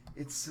day.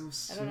 It's so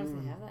soon. I don't know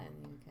if they have that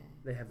in the UK.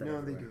 They have that. No,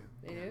 everywhere.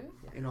 They do?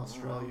 In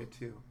Australia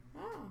too.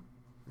 Oh.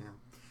 Yeah.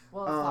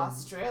 Well, if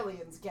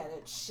Australians get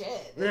it,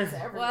 shit, it's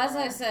everywhere. Well, as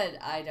I said,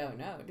 I don't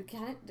know. Do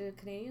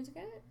Canadians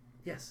get it?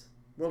 Yes.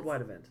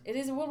 Worldwide event. It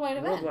is a worldwide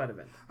event. Worldwide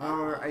event.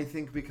 I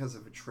think because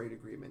of a trade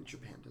agreement,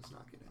 Japan does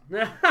not get it.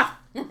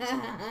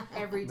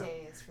 Every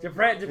day is free.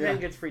 Japan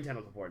gets free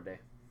tentacle porn day.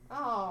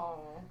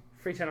 Oh.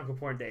 Free tentacle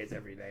porn day is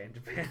every day in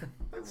Japan.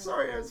 I'm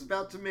sorry, I was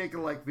about to make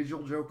a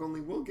visual joke only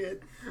we'll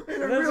get,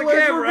 and I There's a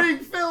realized camera. we're being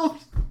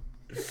filmed.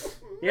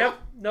 Yep.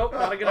 Nope.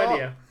 Not a good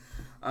idea.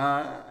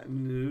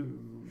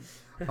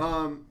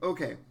 No.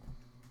 Okay.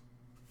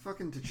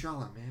 Fucking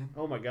T'Challa, man.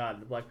 Oh my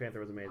god, the Black Panther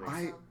was amazing.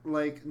 I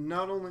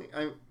not only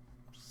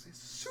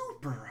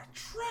super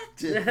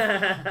attractive.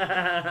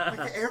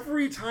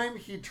 Every time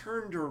he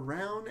turned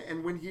around,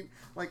 and when he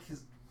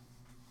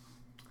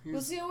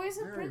was he always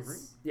a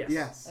prince?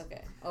 Yes.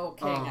 Okay. Oh,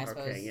 king, I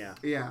suppose. King, yeah.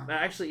 Yeah.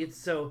 Actually, it's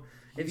so.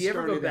 If you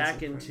ever go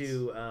back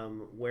into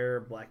where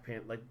Black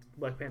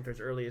Panther's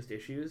earliest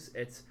issues,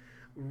 it's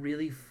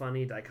really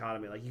funny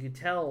dichotomy. Like you could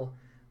tell,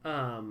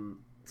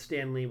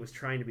 Stan Lee was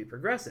trying to be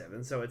progressive,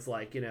 and so it's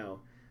like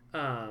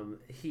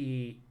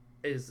he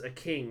is a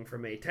king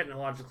from a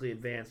technologically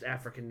advanced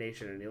African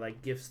nation, and he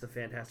gifts the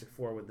Fantastic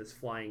Four with this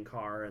flying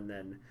car, and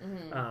then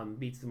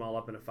beats them all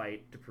up in a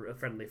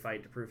friendly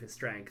fight to prove his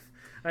strength.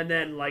 And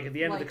then at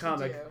the end of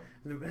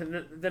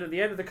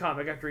the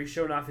comic, after he's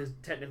shown off his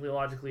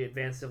logically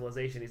advanced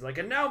civilization, he's like,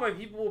 and now my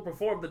people will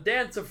perform the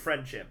dance of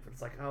friendship.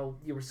 It's like, oh,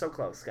 you were so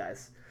close,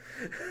 guys.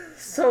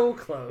 So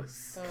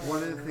close.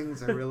 One of the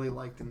things I really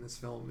liked in this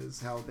film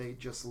is how they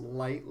just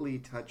lightly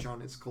touch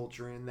on his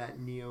culture in that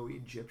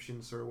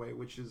neo-Egyptian sort of way,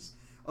 which is,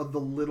 of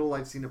the little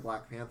I've seen of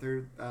Black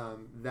Panther,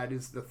 that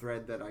is the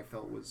thread that I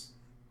felt was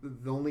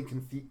the only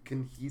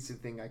cohesive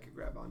thing I could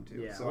grab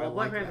onto. Yeah, so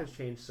Black Panther's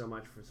changed so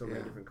much for so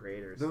many different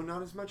creators. Though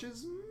not as much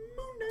as Moon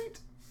Knight.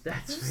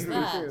 That's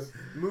very true.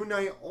 Moon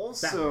Knight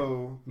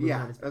also,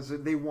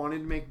 they wanted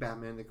to make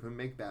Batman, they couldn't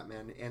make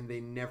Batman, and they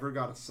never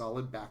got a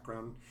solid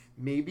background.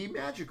 Maybe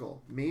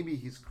magical, maybe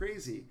he's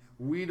crazy.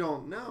 We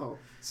don't know.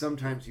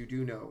 Sometimes you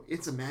do know.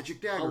 It's a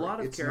magic dagger. A lot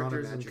of it's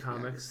characters in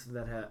comics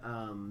that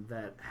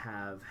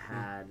have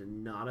had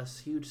not a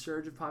huge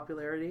surge of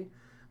popularity.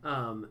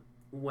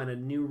 when a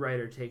new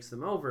writer takes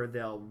them over,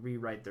 they'll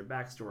rewrite their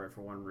backstory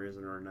for one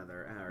reason or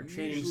another, or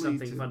change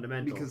something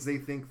fundamental because they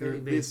think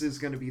this is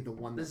going to be the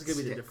one. This is going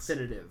to be the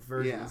definitive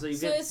version. Yeah. So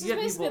it's just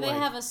basically they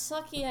have a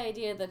sucky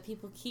idea that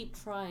people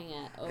keep trying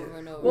it over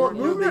and over. Well,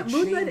 Moon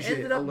Knight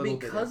ended up,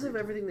 because of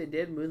everything they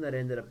did, Moon Knight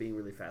ended up being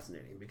really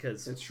fascinating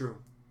because it's true.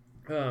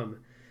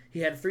 He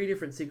had 3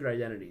 different secret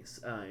identities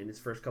in his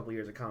first couple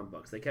years of comic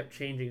books. They kept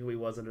changing who he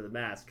was under the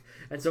mask,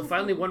 and so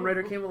finally one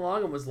writer came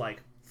along and was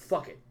like,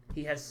 "Fuck it,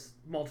 he has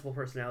multiple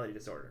personality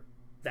disorder.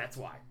 That's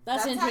why."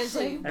 That's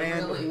interesting.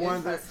 And really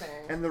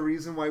and the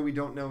reason why we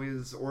don't know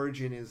his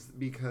origin is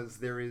because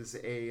there is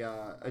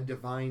a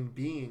divine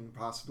being,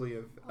 possibly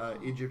of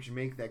Egyptian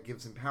make, that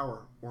gives him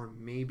power, or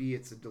maybe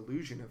it's a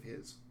delusion of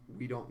his.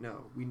 We don't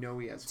know. We know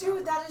he has power.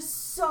 Dude, that is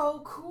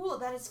so cool.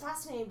 That is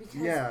fascinating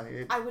because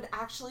I would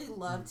actually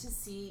love to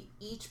see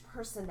each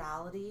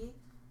personality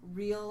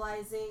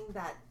realizing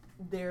that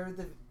they're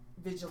the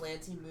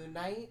vigilante Moon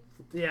Knight.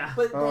 Yeah.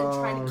 But then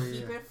trying to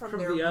keep it from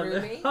their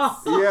roommates.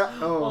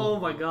 Oh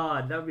my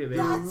god, that would be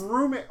amazing. That's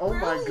roommate. Oh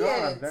brilliant.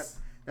 My god,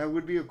 that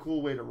would be a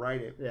cool way to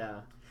write it. Yeah.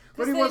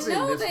 But he wasn't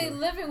in this they're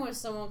living with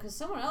someone because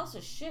someone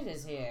else's shit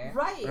is here.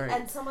 Right.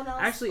 And someone else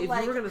actually, if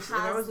you were gonna, has if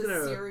I was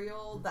the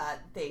cereal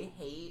that they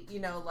hate,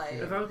 If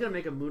I was going to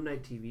make a Moon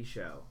Knight TV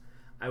show,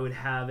 I would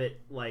have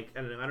it, I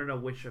don't know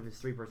which of his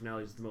 3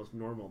 personalities is the most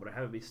normal, but I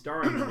have it be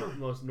starring the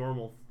most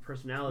normal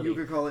personality. You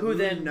could call it who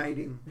then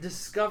Moon-Knighting.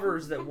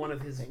 Discovers that one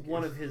of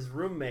his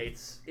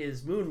roommates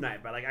is Moon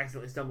Knight by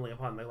accidentally stumbling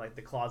upon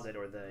the closet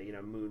or the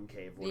moon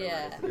cave, or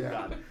whatever it is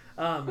that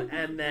God.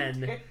 And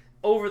then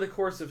over the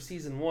course of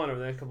season 1, over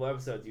the next couple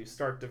episodes, you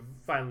start to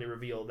finally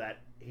reveal that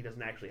he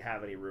doesn't actually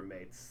have any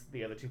roommates.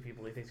 The other 2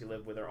 people he thinks he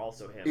lived with are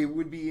also him. It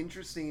would be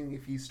interesting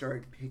if he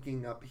started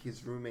picking up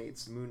his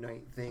roommate's Moon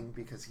Knight thing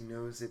because he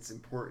knows it's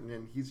important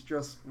and he's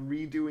just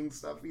redoing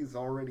stuff he's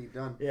already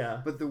done.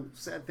 Yeah. But the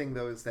sad thing,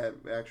 though, is that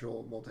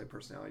actual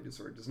multi-personality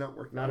disorder does not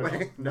work that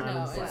way.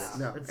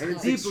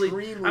 It's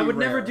deeply. I would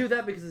never do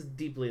that because it's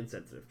deeply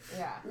insensitive.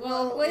 Yeah.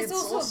 Well, it's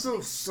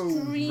also so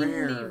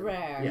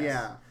rare.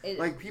 Yes.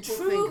 Yeah. People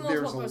think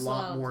there's a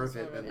lot more of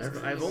it than there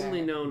is. I've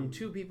only known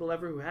 2 people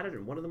ever who had it,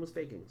 and one of them was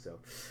faking. So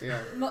yeah,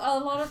 a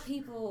lot of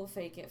people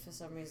fake it for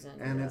some reason,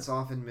 and it's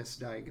often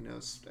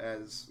misdiagnosed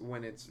as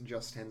when it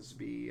just tends to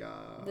be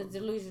the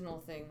delusional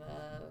thing.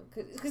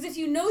 Because if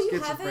you know you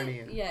have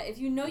it, if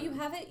you know you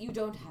have it, you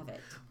don't have it.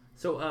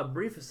 So,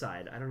 brief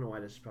aside, I don't know why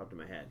this just popped in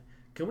my head.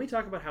 Can we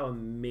talk about how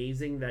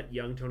amazing that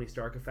young Tony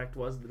Stark effect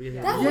was at the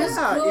beginning? That was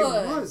good.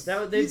 It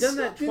was. They've done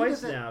that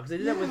twice now because they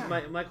did that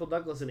with Michael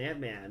Douglas and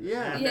Ant-Man.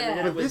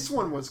 Yeah. But this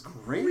one was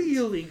great.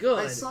 Really good.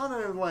 I saw it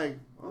and I'm like,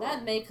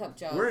 that makeup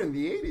job. We're in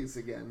the 80s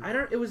again.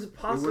 It was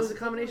a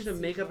combination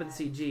of makeup and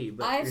CG.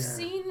 But I've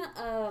seen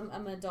a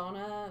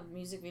Madonna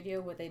music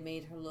video where they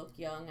made her look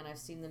young, and I've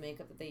seen the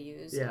makeup that they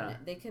use. Yeah.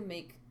 And they can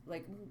make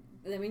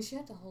she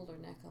had to hold her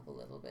neck up a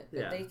little bit,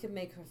 but they can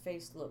make her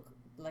face look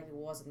like it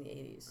was in the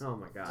 80s. Oh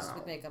my god. Just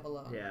with makeup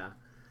alone. Yeah.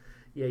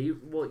 Yeah,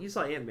 you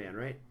saw Ant-Man,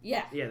 right?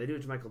 Yeah. Yeah, they do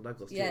it to Michael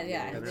Douglas too.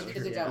 Yeah, they did a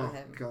good job with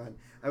him. God.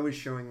 I was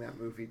showing that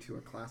movie to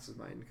a class of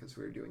mine because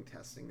we were doing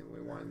testing and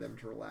we wanted them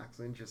to relax.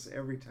 And just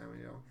every time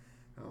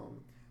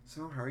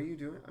so how are you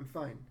doing? I'm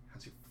fine.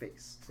 How's your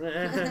face?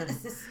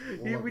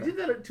 We did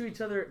that to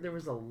each other. There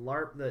was a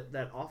LARP,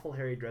 that awful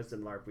Harry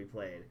Dresden LARP we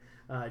played.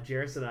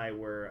 Jarys and I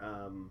were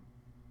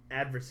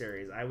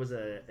adversaries.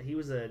 He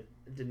was a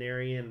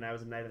Denarian and I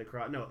was a Knight of the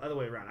Cross. No, other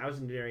way around. I was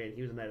a Denarian,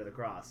 he was a Knight of the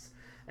Cross.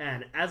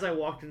 And as I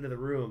walked into the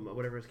room,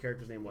 whatever his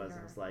character's name was,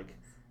 I was like,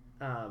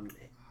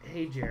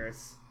 "Hey,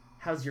 Jarys,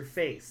 how's your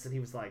face?" And he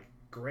was like,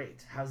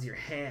 "Great. How's your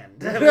hand?"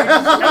 Yes,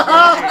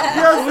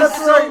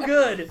 that's so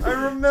good.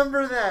 I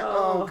remember that.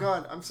 Oh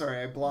God, I'm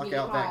sorry. I block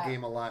out that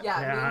game a lot. Yeah.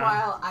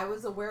 Meanwhile, I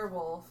was a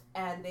werewolf,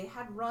 and they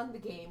had run the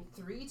game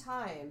 3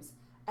 times,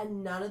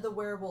 and none of the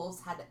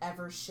werewolves had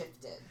ever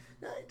shifted.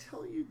 Now, I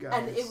tell you guys,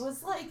 and it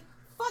was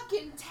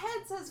fucking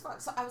tense as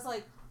fuck. So I was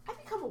like, I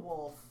become a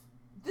wolf.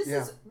 This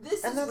is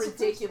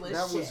ridiculous.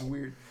 That was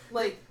weird.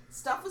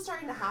 Stuff was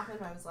starting to happen,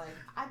 and I was like,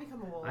 I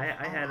become a wolf.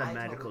 I had a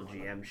magical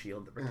GM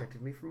shield that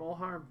protected me from all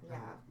harm. Yeah.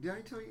 Did I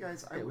tell you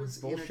guys, I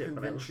was in a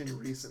convention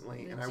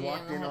recently, and I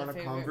walked in on a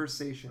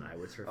conversation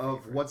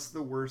of what's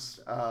the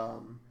worst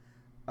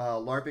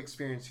LARP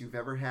experience you've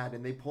ever had,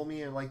 and they pull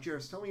me in like,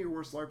 Jarys, tell me your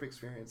worst LARP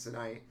experience, and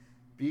I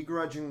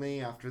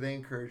begrudgingly, after they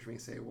encourage me,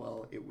 say,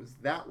 well, it was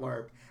that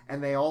LARP,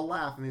 and they all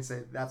laugh and they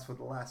say, that's what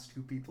the last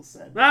 2 people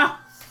said.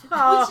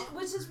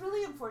 Which is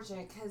really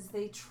unfortunate because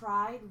they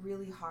tried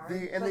really hard,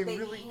 but they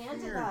really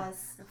handed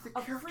us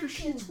a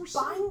freaking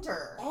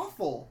binder. So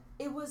awful.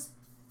 It was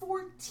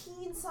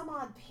 14 some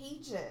odd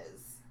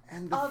pages.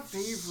 And the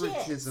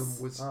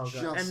favoritism was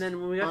just and then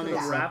when we got to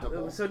the wrap,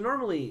 so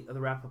normally the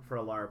wrap up for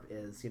a LARP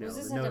is, was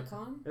this at a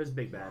con? It was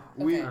Big Bad.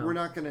 We're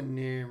not going to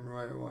name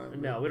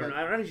No, we don't.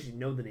 I don't actually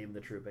know the name of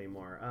the troop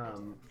anymore.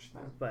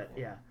 But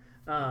yeah,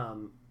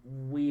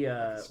 we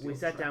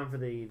sat down for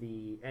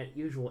the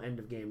usual end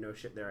of game. No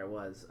shit, there I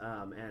was.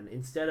 And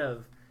instead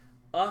of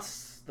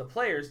us, the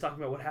players, talking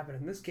about what happened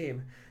in this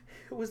game,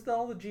 It was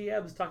all the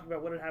GMs talking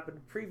about what had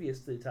happened previous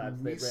to the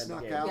times they ran the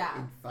game. We snuck out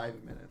in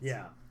 5 minutes.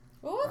 Yeah.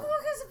 Well, what the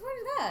fuck is the point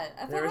of that?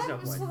 I thought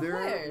that was for the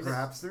players.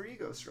 Perhaps they're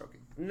ego stroking.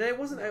 No, it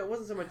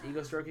wasn't so much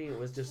ego stroking. It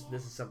was just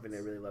this is something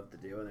they really love to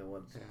do, and they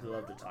love to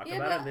talk about it.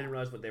 And they didn't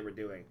realize what they were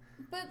doing.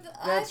 But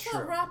I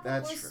thought rap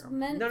was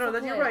meant. No,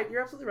 you're right.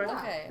 You're absolutely right.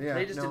 Okay. Yeah,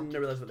 they just didn't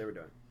realize what they were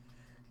doing.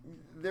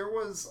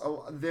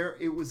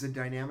 It was a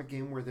dynamic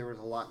game where there was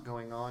a lot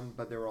going on,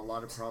 but there were a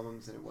lot of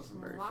problems, and it wasn't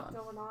very fun. A lot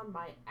going on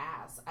my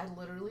ass. I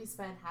literally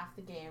spent half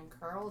the game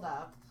curled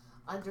up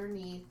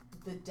underneath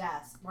the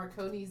desk,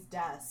 Marconi's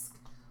desk,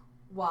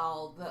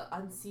 while the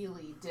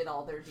Unseelie did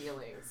all their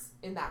dealings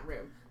in that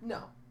room.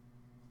 No.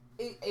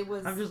 It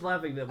was. I'm just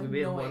laughing that we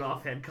made one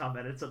offhand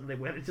comment and suddenly they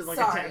went into like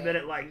Sorry. a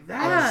 10-minute like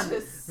that.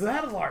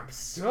 That alarm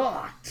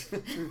sucked.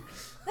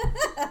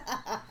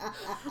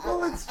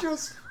 Well, it's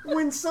just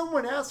when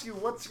someone asks you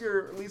what's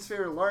your least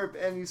favorite LARP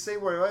and you say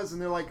what it was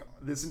and they're like,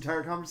 this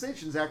entire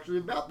conversation is actually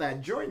about that.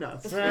 Join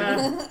us.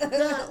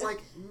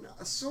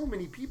 So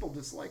many people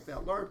dislike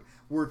that LARP.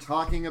 We're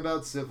talking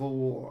about Civil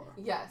War.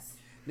 Yes.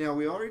 Now,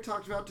 we already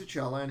talked about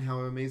T'Challa and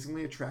how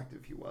amazingly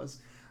attractive he was.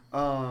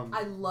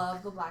 I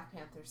love the Black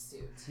Panther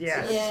suit.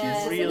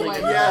 Yes. Really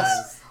good.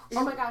 Yes.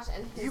 Oh my gosh,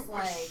 and his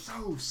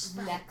so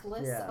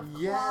necklace of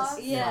yes.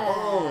 cloth. Yeah.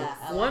 Oh,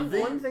 one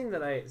thing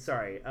that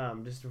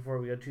just before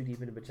we go too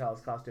deep into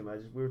T'Challa's costume,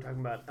 we were talking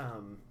about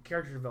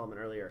character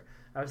development earlier.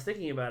 I was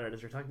thinking about it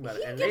as we were talking about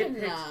it, and they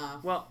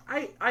picked. Well,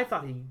 I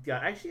thought he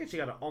actually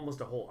got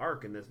almost a whole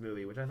arc in this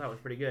movie, which I thought was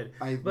pretty good.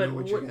 I know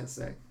what you're gonna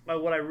say.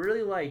 But what I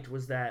really liked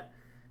was that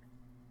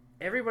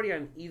everybody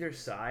on either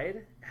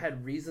side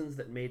had reasons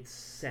that made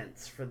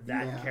sense for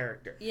that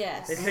character.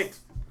 Yes. They picked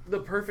the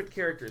perfect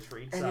characters for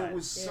each side. And it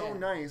was so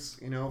nice,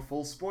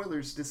 full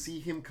spoilers, to see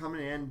him come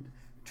in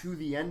to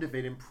the end of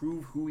it and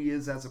prove who he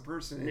is as a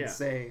person and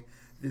say,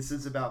 this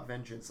is about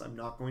vengeance. I'm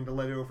not going to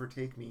let it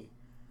overtake me.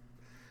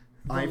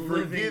 I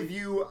forgive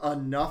you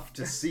enough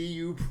to see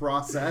you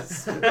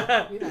process.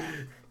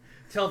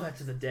 Tell that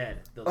to the dead.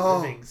 The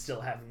living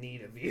still have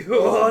need of you.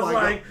 Oh my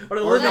like, God. or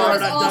the living are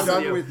not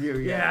done with you.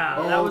 Yeah.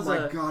 Oh that was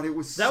my God, it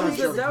was that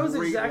was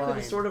exactly line.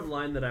 the sort of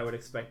line that I would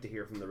expect to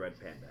hear from the Red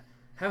Panda.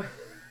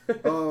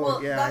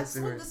 Well, that's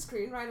when the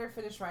screenwriter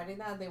finished writing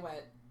that, and they went.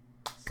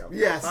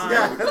 Yes,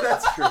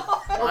 that's true.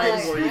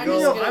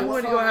 Okay, I'm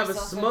going to go have a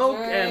smoke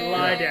and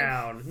lie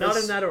down. Not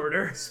in that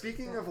order.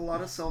 Speaking of a lot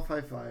of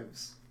self-high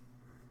fives,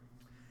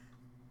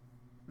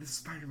 this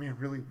Spider-Man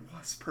really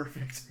was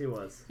perfect. He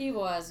was.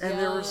 And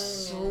there were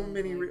so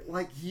many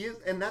he is,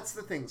 and that's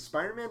the thing.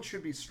 Spider-Man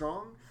should be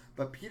strong,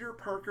 but Peter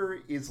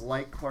Parker is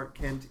like Clark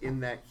Kent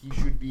in that he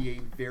should be a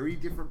very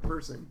different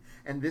person.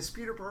 And this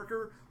Peter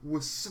Parker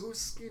was so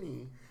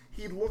skinny,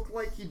 he looked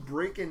like he'd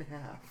break in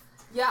half.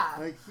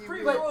 Yeah.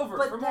 Preview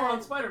over. For more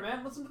on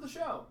Spider-Man, listen to the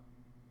show.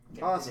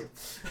 Awesome.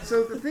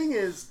 So the thing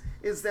is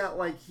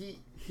that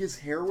his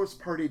hair was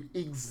parted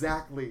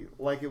exactly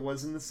like it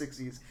was in the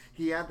 60s.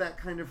 He had that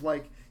kind of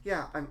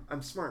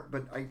I'm smart,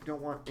 but I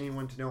don't want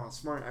anyone to know how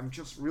smart. I'm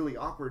just really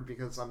awkward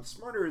because I'm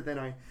smarter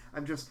than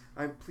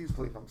please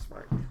believe I'm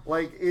smart.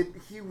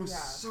 He was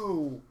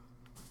so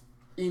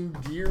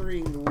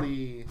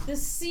endearingly. The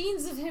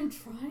scenes of him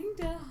trying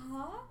to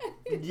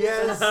hide.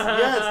 Yes.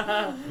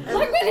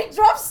 Like when he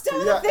drops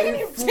down the thing and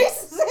he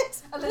chases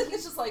it. And then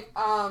he's just like,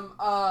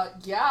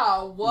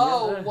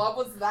 whoa, what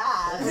was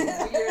that?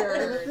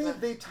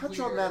 Weird. They touch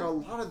on that a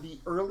lot of the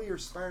earlier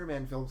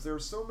Spider-Man films. There are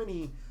so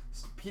many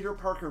Peter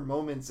Parker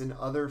moments in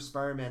other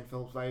Spider-Man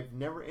films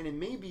and it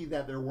may be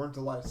that there weren't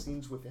a lot of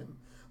scenes with him,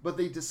 but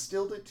they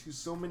distilled it to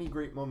so many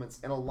great moments,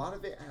 and a lot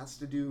of it has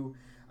to do,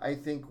 I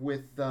think,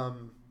 with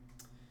the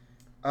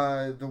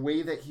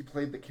way that he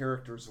played the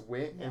character's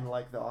wit and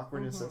the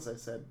awkwardness, as I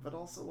said, but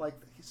also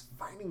his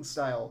fighting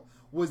style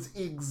was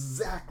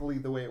exactly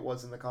the way it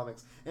was in the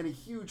comics. And a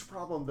huge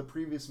problem the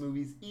previous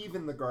movies,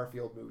 even the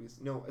Garfield movies,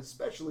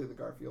 especially the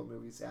Garfield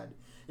movies had,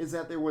 is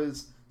that there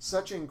was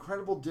such an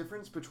incredible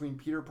difference between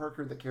Peter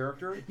Parker, the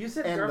character. You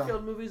said and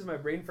Garfield movies, and my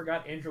brain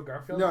forgot Andrew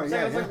Garfield. No, I was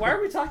like, why are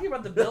we talking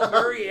about the Bill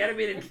Murray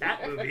animated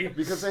cat movie?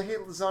 Because I hate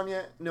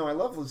lasagna. No, I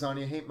love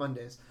lasagna. I hate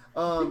Mondays.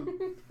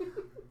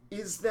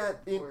 Is that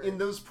in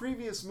those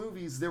previous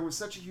movies, there was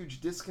such a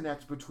huge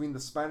disconnect between the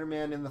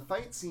Spider-Man in the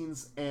fight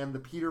scenes and the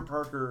Peter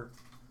Parker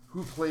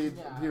who played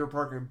Peter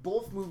Parker. And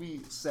both movie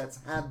sets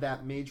had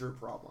that major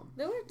problem.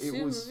 There were two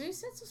movie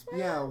sets of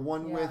Spider-Man? Yeah,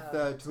 one with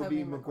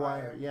Tobey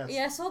Maguire. Yes.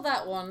 Yeah, I saw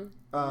that one.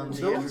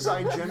 Those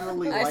I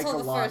generally like a lot. I saw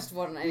the first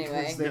one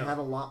anyway. Because they had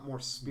a lot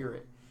more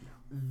spirit.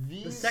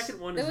 The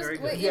second one is very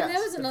good. Wait, there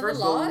was another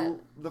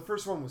lot? The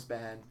first one was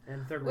bad.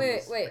 And the third one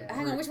was Wait, bad.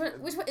 hang on.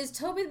 Which one is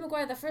Tobey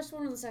Maguire the first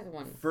one or the second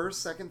one?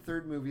 First, second,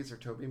 third movies are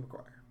Tobey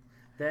Maguire.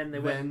 Then they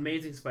went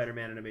Amazing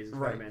Spider-Man and Amazing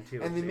Spider-Man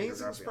 2. And the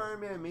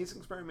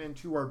Amazing Spider-Man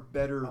 2 are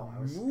better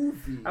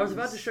movies. I was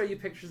about to show you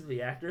pictures of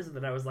the actors, and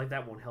then I was like,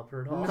 that won't help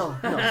her at all. No,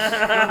 don't do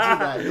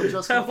that. You'll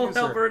just that won't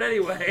help her in any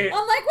way.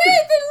 I'm like,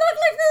 wait, they look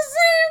like the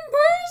same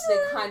person.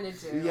 They kind of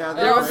do. Yeah,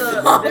 there was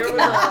a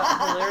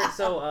hilarious.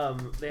 So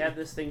they had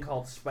this thing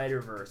called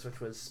Spider-Verse,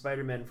 which was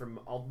Spider-Man from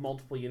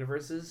multiple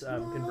universes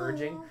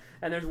converging.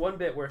 And there's one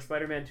bit where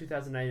Spider-Man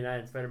 2099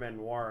 and Spider-Man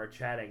Noir are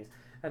chatting,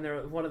 and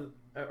they're one of the,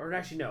 or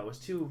actually no, it was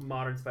two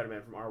modern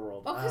Spider-Man from our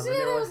world. Oh, because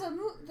there's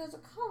a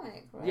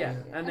comic, right? Yeah,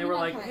 and they were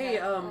like, comic, hey,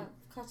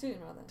 cartoon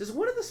rather. Does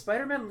one of the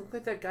Spider-Men look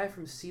like that guy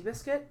from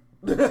Seabiscuit?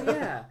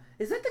 Yeah.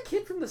 Is that the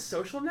kid from The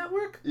Social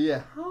Network?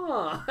 Yeah.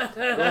 Huh.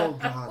 Oh,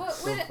 God.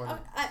 So funny.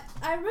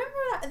 I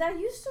remember that I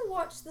used to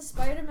watch the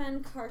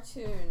Spider-Man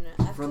cartoon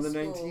after from the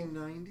school.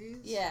 1990s?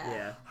 Yeah.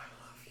 Yeah.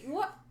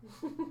 What?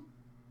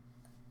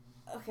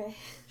 Okay.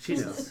 She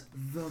knows.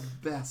 The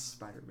best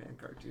Spider-Man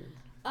cartoon.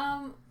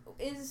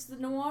 Is the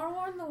Noir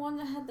one the one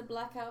that had the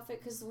black outfit?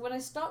 Because when I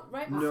stopped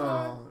I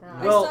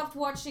stopped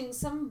watching,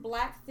 some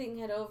black thing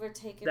had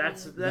overtaken me.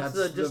 That's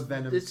the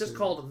Venom. It's just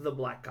called the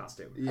black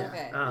costume. Yeah.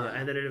 Okay.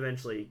 And then it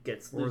eventually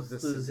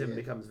loses him and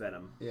becomes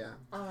Venom. Yeah.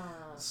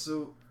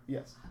 So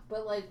yes.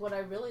 But like, what I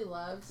really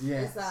loved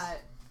is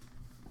that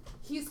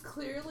he's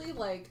clearly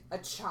like a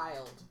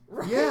child,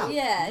 right?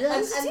 Yeah.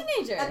 He's a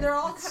teenager, and they're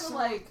all kind of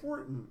like,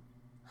 important.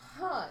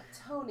 Huh,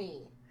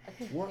 Tony.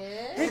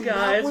 Hey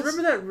guys,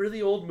 remember that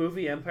really old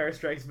movie Empire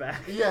Strikes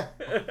Back? Yeah.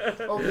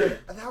 Okay,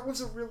 that was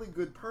a really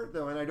good part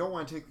though, and I don't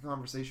want to take the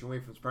conversation away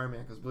from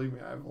Spider-Man because believe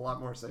me, I have a lot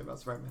more to say about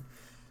Spider-Man.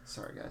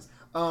 Sorry guys.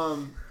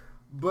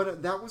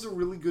 But that was a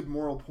really good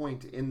moral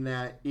point in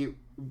that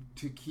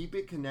to keep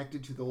it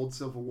connected to the old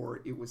Civil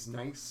War, it was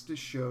nice to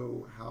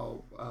show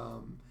how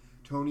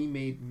Tony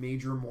made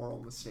major moral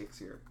mistakes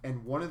here,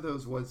 and one of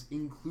those was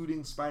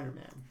including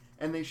Spider-Man.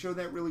 And they show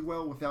that really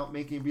well without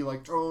making it be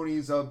like,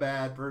 Tony's a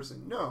bad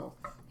person. No.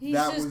 He's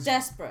just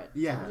desperate.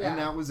 Yeah, and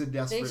that was a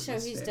desperate mistake.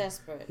 They show he's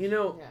desperate. You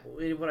know,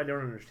 what I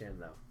don't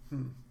understand, though,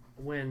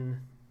 when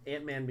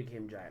Ant-Man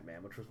became Giant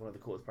Man, which was one of the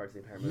coolest parts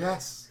of the entire movie.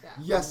 Yes. Yeah.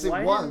 Yes, it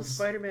was. Why didn't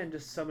Spider-Man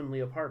just summon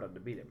Leopardon to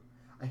beat him?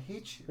 I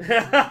hate you.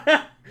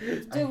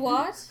 Do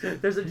what?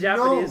 There's a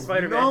Japanese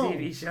Spider-Man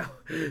TV show.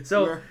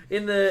 So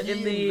in the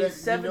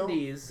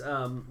 70s,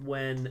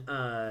 when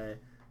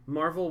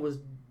Marvel was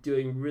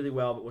doing really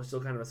well, but was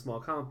still kind of a small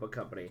comic book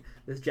company,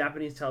 this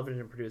Japanese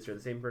television producer, the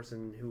same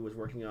person who was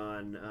working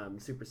on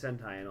Super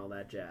Sentai and all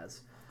that jazz,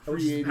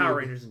 which is Power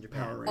Rangers in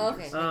Japan.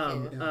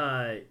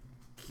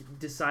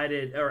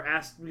 Decided or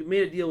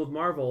made a deal with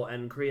Marvel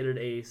and created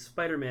a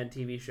Spider-Man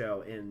TV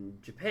show in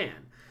Japan.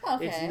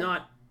 Okay. It's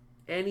not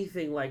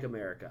anything like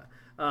America.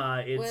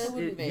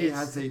 He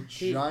has a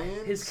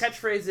giant. His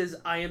catchphrase is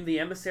 "I am the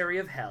emissary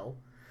of hell."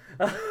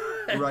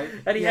 Right,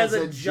 and he has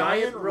a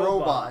giant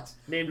robot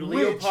named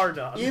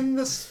Leopardon. In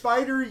the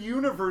Spider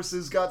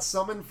Universes, got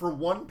summoned for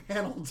one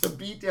panel to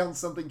beat down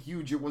something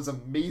huge. It was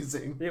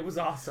amazing. It was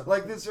awesome.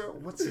 Like this,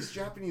 what's this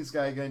Japanese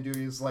guy gonna do?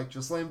 He's like,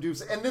 just let him do.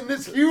 And then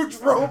this huge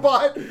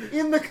robot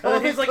in the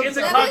cockpit. He's like in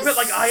the cockpit,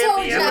 like I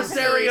am the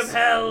emissary of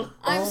hell.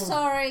 I'm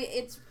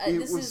sorry.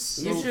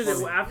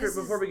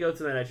 Before we go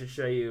to that, I should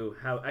show you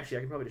how. Actually, I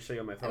can probably just show you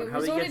on my phone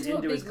how he gets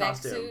into his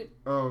costume.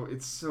 Oh,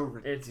 it's so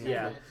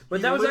ridiculous.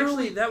 But that was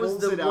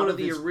one of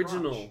the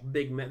original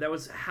Big Mech. That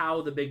was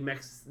how the Big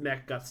Mech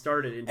got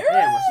started in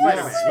Japan with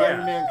Spider-Man.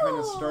 Spider-Man kind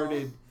of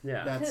started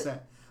that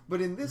set.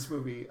 But in this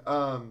movie,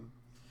 one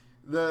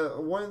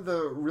of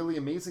the really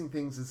amazing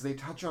things is they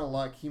touch on a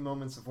lot of key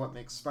moments of what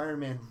makes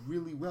Spider-Man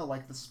really well,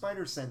 like the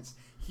spider sense.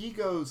 He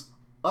goes,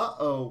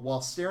 uh-oh,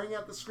 while staring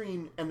at the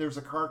screen, and there's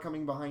a car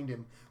coming behind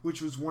him,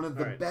 which was one of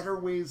the better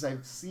ways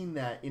I've seen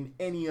that in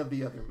any of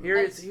the other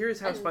movies. Here's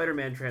how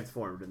Spider-Man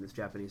transformed in this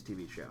Japanese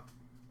TV show.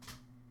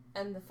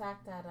 And the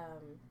fact that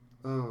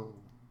Oh,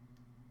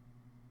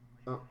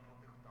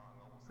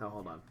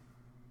 hold on.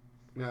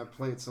 Yeah,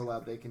 play it so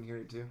loud they can hear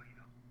it too.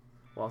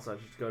 Well, also, I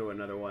should go to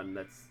another one.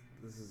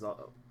 This is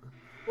all.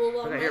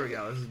 Okay, here we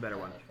go. This is a better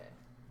one. Okay.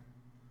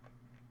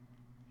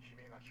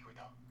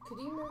 Could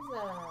you move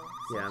the?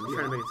 Yeah, I'm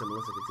trying to make it so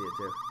Melissa can see it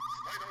too.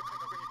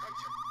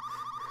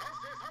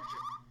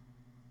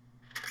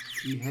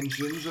 The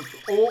henshins of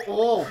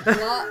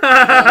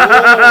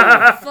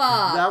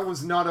fuck. That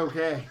was not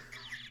okay.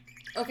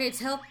 Okay,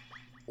 tell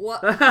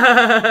what.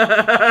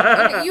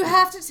 Okay, you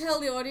have to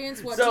tell the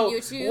audience what to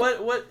YouTube.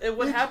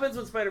 What happens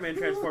when Spider-Man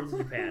transforms in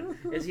Japan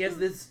is he has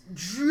this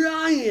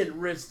giant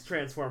wrist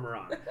transformer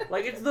on,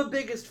 like it's the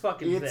biggest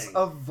fucking thing. It's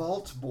a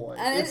Vault Boy.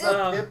 And it's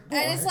a Pip Boy.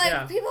 And it's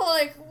like people are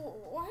like,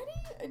 why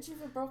do you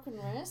have a broken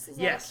wrist? Is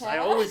yes, that a I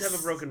always have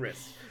a broken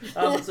wrist.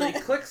 So he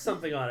clicks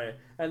something on it,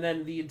 and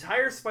then the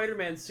entire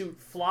Spider-Man suit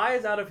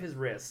flies out of his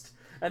wrist,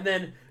 and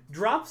then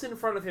drops in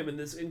front of him in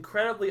this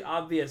incredibly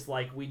obvious,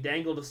 like, we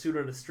dangled a suit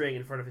on a string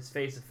in front of his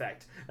face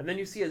effect. And then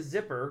you see a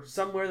zipper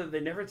somewhere that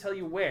they never tell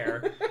you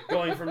where,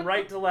 going from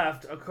right to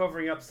left,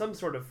 covering up some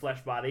sort of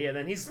flesh body, and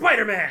then he's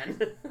Spider-Man!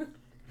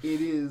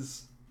 It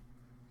is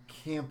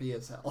campy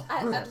as hell.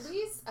 At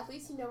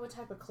least you know what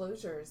type of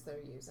closures they're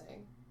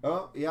using.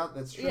 Oh, yeah,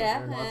 that's true.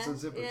 Yeah, Lots of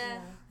zippers.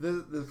 yeah.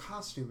 The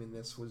costume in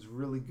this was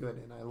really good,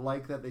 and I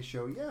like that they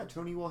show,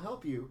 Tony will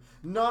help you.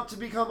 Not to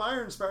become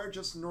Iron Spider,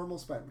 just normal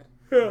Spider-Man.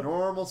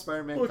 Normal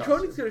Spider-Man costume.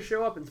 Tony's going to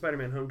show up in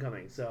Spider-Man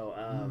Homecoming,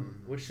 so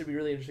which should be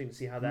really interesting to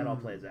see how that all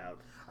plays out.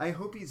 I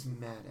hope he's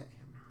mad at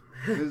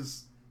him.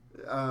 Because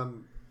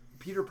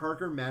Peter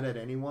Parker mad at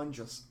anyone,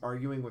 just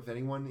arguing with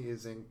anyone,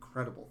 is an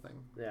incredible thing.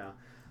 Yeah.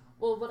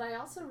 Well, what I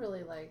also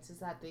really liked is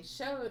that they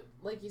showed,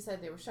 like you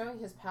said, they were showing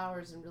his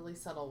powers in really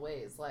subtle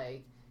ways.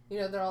 Like,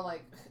 they're all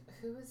like,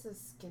 who is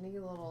this skinny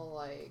little,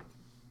 like,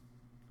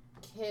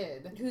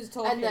 kid? Who's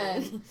talking?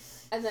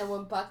 And then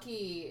when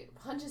Bucky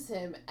punches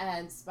him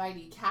and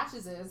Spidey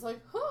catches it, it's like,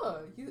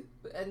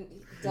 and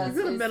he does You've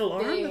got a metal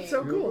arm? That's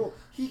so cool.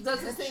 He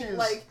does this thing,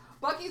 like,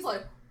 Bucky's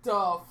like,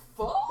 the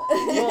fuck?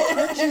 Well,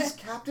 catches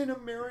Captain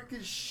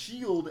America's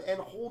shield and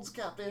holds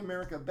Captain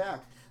America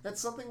back. That's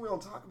something we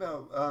don't talk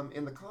about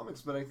in the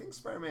comics, but I think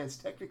Spider-Man's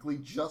technically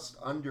just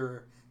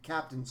under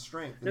Captain's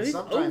strength. And no, he's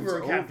sometimes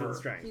over Captain's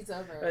strength. He's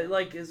over.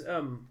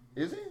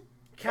 Is he?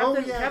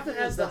 Captain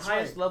has the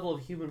highest level of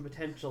human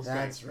potential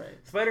strength. That's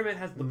right. Spider-Man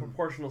has the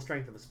proportional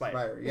strength of a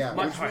spider. Yeah,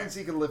 much which higher. means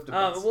he can lift a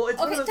that scene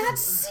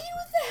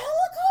with the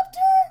helicopter?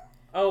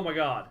 Oh my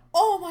god.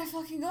 Oh my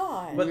fucking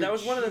god. But that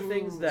was one of the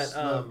things that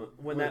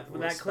when that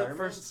clip Spider-Man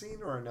first scene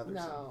or another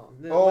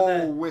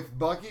scene? With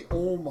Bucky?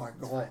 Oh my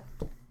god.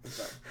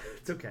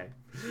 It's okay.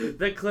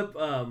 That clip,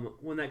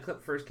 when that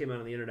clip first came out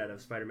on the internet of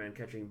Spider-Man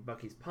catching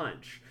Bucky's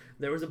punch,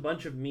 there was a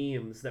bunch of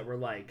memes that were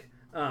like,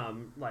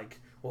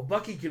 well,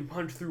 Bucky can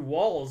punch through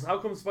walls. How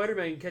come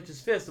Spider-Man can catch his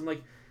fist? I'm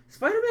like,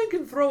 Spider-Man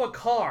can throw a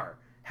car.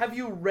 Have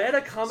you read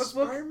a comic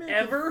Spider-Man book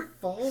ever? Can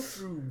fall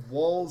through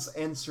walls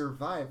and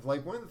survive.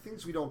 Like, one of the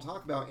things we don't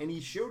talk about, and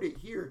he showed it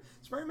here,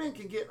 Spider-Man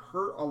can get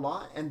hurt a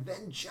lot and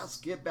then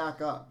just get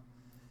back up.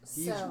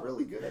 He's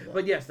really good at that.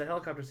 But yes, the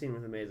helicopter scene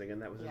was amazing,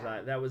 and that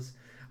was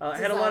I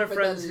had a lot of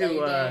friends who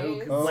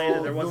complained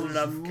that there wasn't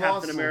enough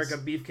Captain America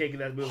beefcake in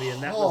that movie,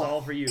 and that was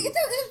all for you.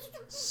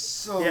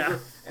 So good.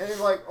 And they're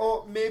like,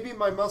 maybe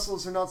my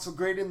muscles are not so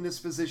great in this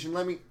position.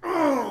 Let me...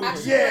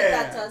 Actually,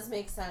 that does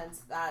make sense.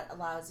 That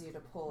allows you to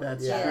pull.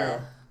 That's true.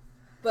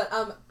 But,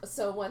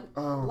 so one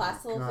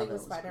last little thing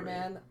with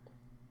Spider-Man,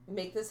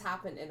 make this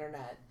happen,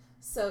 internet.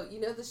 So, the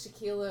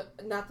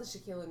not the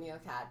Shaquille O'Neal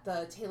cat,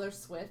 the Taylor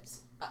Swift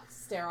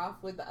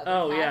stare-off with the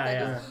other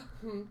cat.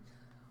 Goes,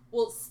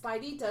 Well,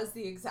 Spidey does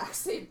the exact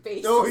same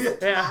face as the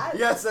cat.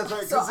 Yes, that's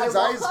right, because his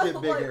eyes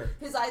get bigger.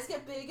 His eyes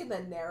get big and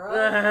then narrow.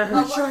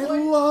 Which I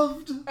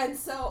loved. And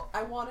so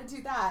I want to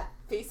do that,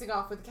 facing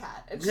off with the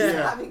cat. And just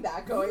having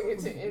that going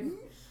into...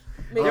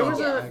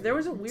 There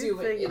was a weird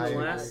thing in the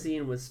last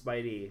scene with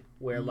Spidey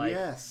where, like,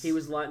 he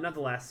was not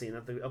the last scene,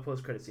 not the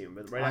post-credit scene,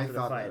 but right after the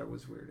fight. I thought that it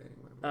was weird anyway.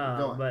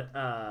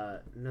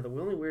 The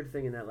only weird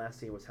thing in that last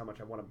scene was how much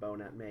I want to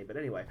bone at May. But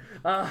anyway,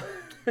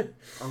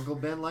 Uncle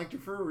Ben liked her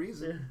for a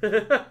reason.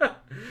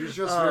 She's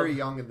just very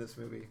young in this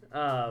movie.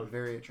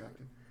 Very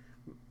attractive.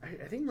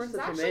 I think Marissa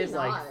Tomei is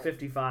like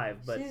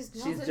 55, but she's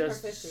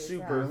just 50s,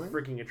 super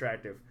freaking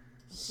attractive.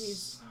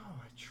 She's so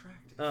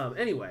attractive.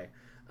 Anyway.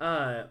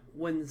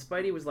 When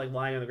Spidey was like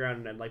lying on the ground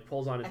and then like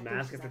pulls on his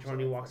mask after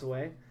Tony walks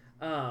away,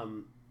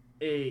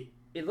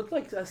 it looked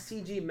like a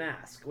CG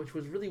mask, which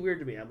was really weird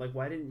to me. I'm like,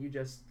 why didn't you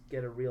just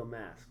get a real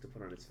mask to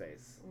put on his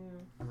face?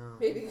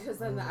 Maybe because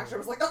then the actor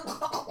was like,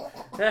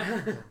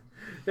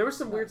 There was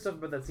some weird stuff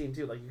about that scene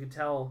too. Like, you could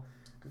tell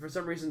for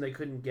some reason they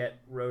couldn't get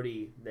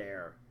Rhodey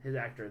there, his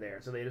actor there,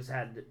 so they just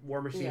had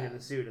War Machine in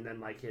the suit and then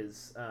like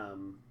his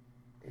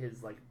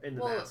like in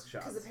the mask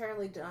shots. Because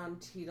apparently Don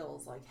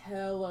Cheadle's like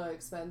hella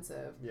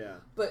expensive. Yeah.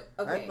 But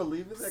okay. I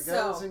believe it. That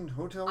guy was in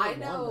Hotel Rwanda. I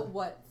know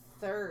what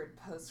third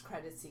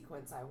post-credit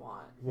sequence I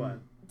want. What?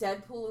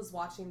 Deadpool is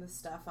watching this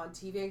stuff on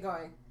TV and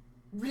going,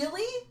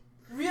 "Really?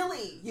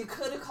 Really? You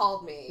could have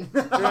called me. You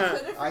could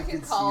have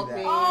freaking called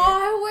me." Oh,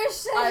 I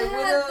wish I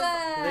had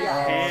that. They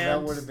can't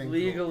that would have been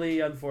legally,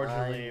 cool.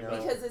 Unfortunately,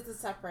 because it's a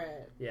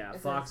separate. Yeah,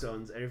 Fox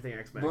owns everything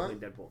X-Men, including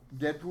Deadpool.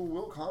 Deadpool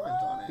will comment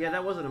on it. Yeah,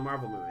 that wasn't a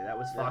Marvel movie. That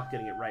was Fox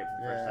getting it right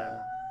for the first time.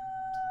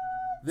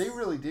 They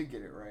really did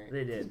get it right.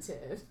 They did. They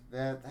did.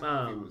 That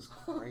movie was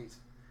great.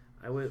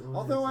 I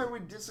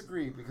would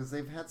disagree because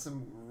they've had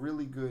some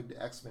really good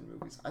X-Men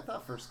movies. I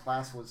thought First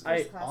Class was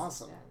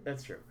awesome.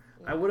 That's true.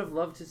 Yeah. I would have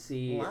loved to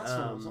see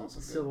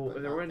Civil.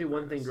 If they were going to do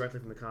one thing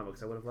directly from the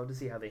comics, I would have loved to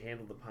see how they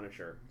handled the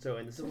Punisher. So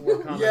in the Civil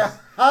War comics,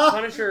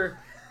 Punisher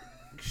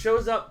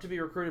shows up to be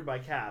recruited by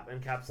Cap,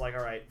 and Cap's like,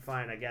 "All right,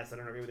 fine, I guess I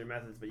don't agree with your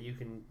methods, but you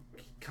can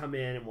come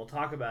in and we'll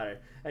talk about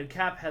it." And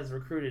Cap has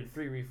recruited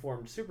 3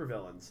 reformed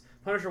supervillains.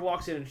 Punisher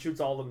walks in and shoots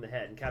all of them in the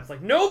head, and Cap's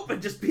like, "Nope!"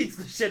 and just beats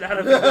the shit out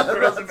of him and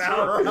throws him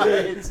out.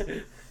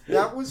 Right.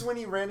 That was when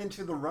he ran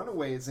into the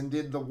Runaways and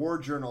did the War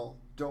Journal.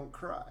 Don't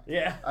cry.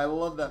 Yeah. I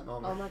love that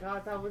moment. Oh my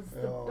god, that was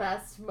the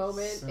best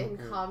moment in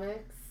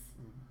comics.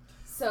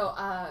 So,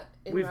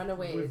 in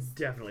Runaways. We've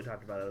definitely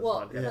talked about it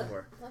on this podcast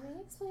before. Let me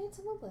explain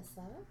to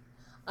Melissa.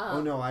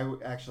 I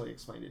actually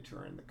explained it to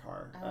her in the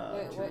car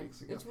 2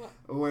 weeks ago.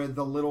 Where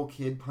the little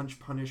kid punched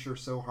Punisher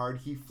so hard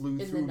he flew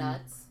through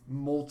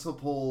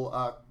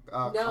multiple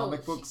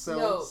comic book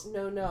cells.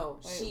 No.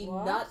 Wait, she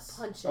what? nut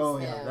punches Oh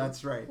him. yeah,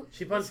 that's right.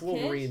 She punched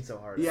Wolverine so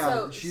hard. Yeah,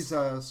 So she's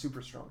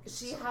super strong.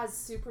 She has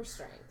super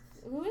strength.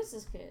 Who is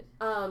this kid?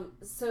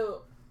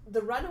 So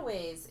the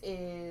Runaways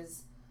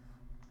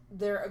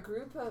they're a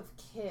group of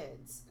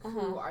kids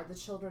who are the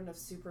children of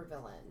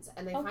supervillains,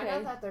 and they find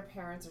out that their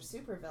parents are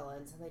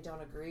supervillains, and they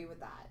don't agree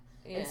with that,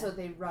 and so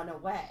they run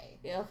away.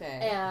 Yeah,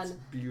 okay. And it's a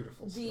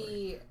beautiful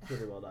story.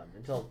 Really well done.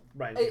 Until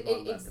Ryan came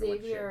on left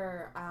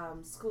Xavier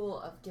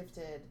School of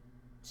Gifted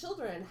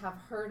Children have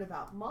heard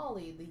about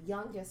Molly, the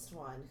youngest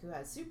one, who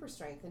has super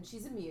strength, and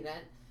she's a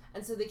mutant,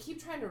 and so they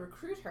keep trying to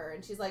recruit her,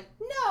 and she's like,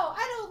 "No,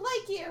 I don't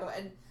like you,"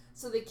 and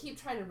so they keep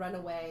trying to run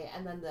away,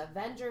 and then the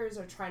Avengers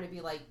are trying to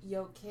be like,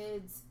 "Yo,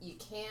 kids, you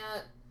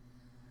can't.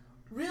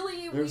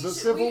 Really, there's a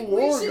civil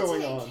war we should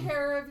going take on.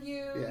 care of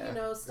you. Yeah. You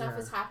know, stuff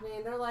is happening."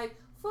 And they're like,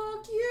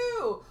 "Fuck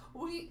you."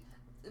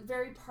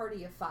 Very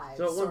Party of Five.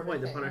 So at one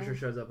point, the Punisher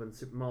shows up, and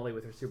Molly,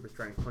 with her super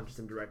strength, punches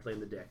him directly in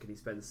the dick, and he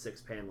spends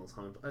 6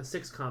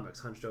 comics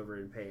hunched over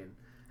in pain.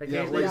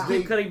 Occasionally, just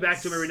keep cutting back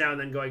to him every now and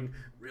then, going,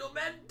 "Real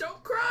men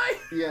don't cry."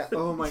 Yeah.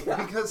 Oh my!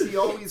 Because he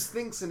always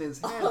thinks in his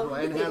head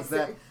and has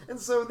that, and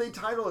so they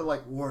title it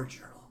like War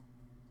Journal.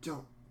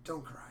 Don't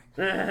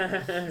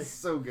cry.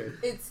 So good.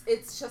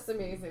 It's just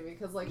amazing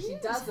because like she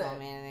doesn't tell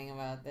me anything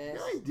about this.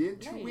 Yeah, I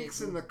did. 2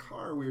 weeks in the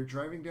car. We were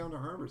driving down to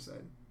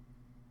Harborside.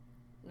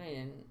 No, you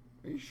didn't.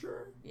 Are you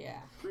sure? Yeah.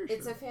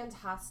 It's a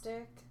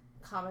fantastic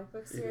comic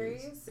book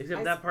series.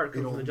 Except that part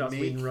comes from the Joss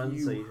Whedon run,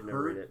 so you should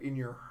never read it. In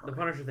your heart. The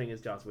Punisher thing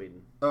is Joss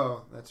Whedon.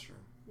 Oh, that's true.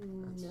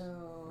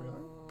 No.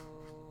 Really?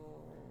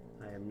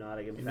 I am not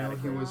against that.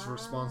 He was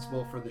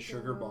responsible for the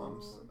sugar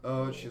bombs.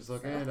 Oh, she's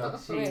looking it up.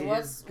 Wait,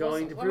 what's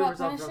going to prove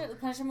herself? The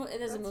Punisher movie?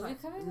 There's a movie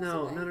coming?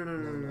 No.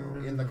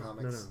 In the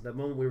comics. No. That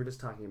moment we were just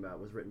talking about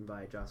was written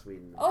by Joss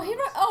Whedon. Oh, he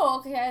wrote. Oh,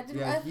 okay. I didn't.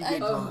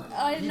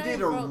 Yeah, he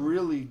did a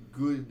really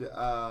good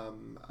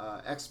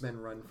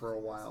X-Men run for a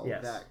while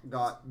that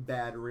got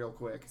bad real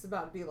quick. It's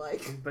about to be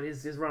like. But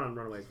his run on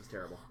Runaways was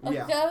terrible.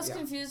 Okay, I was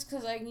confused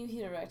because I knew he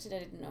directed. I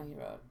didn't know he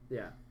wrote.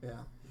 Yeah.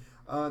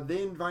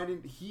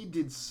 He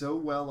did so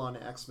well on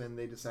X-Men,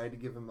 they decided to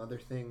give him other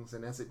things,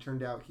 and as it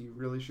turned out, he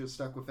really should have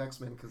stuck with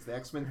X-Men, because the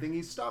X-Men thing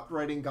he stopped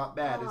writing got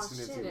bad as soon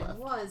as he left. It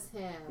was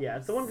him. Yeah,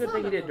 it's the one good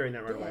thing he did during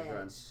that Runaways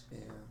run.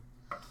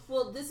 Yeah.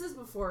 Well, this is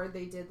before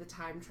they did the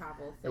time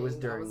travel thing. It was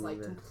during that was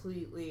like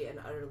completely and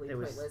utterly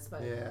pointless.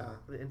 But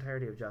the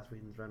entirety of Joss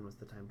Whedon's run was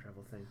the time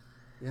travel thing.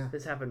 Yeah.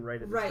 This happened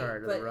right at the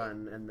start of the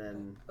run, and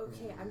then...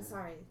 Okay, I'm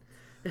sorry.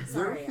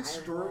 Their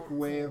historic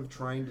way of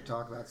trying to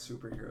talk about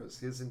superheroes,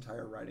 his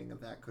entire writing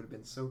of that could have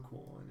been so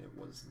cool, and it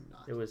was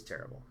not. It was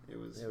terrible.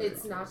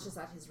 It's not just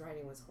that his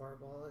writing was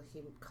horrible.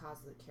 He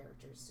caused the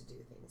characters to do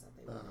things that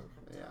they wouldn't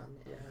have done,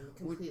 and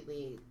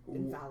completely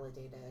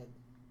invalidated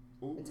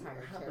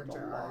entire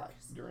character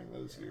arcs during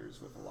those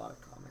years with a lot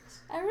of comics.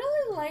 I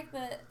really like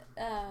that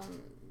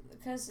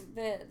because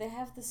they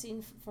have the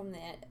scene from the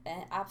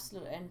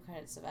absolute end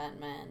credits of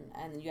Ant-Man,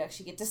 and you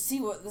actually get to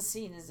see what the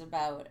scene is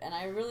about, and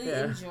I really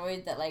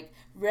enjoyed that, like,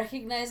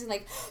 recognizing,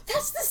 like,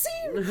 that's the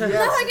scene! Yes.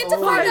 Now I get to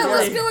find out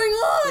what's going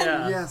on!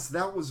 Yeah. Yes,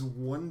 that was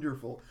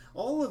wonderful.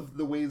 All of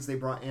the ways they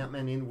brought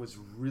Ant-Man in was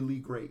really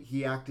great.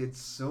 He acted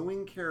so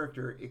in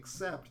character,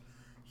 except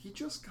he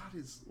just got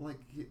his,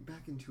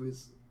 back into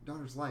his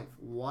daughter's life.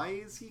 Why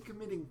is he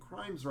committing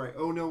crimes right?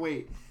 Oh, no,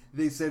 wait.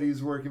 They said he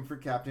was working for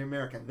Captain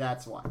America.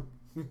 That's why.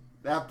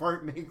 That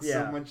part makes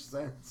so much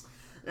sense.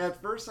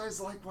 At first I was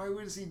like, why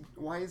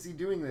is he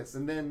doing this?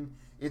 And then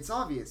it's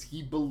obvious.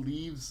 He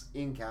believes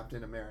in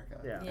Captain America.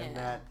 Yeah.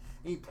 And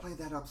he played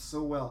that up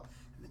so well.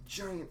 And the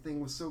giant thing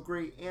was so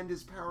great, and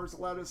his powers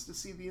allowed us to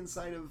see the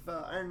inside of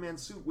Iron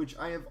Man's suit, which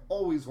I have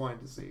always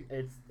wanted to see.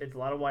 It's a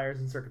lot of wires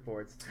and circuit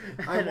boards.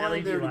 I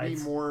wanted there to be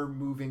more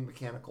moving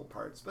mechanical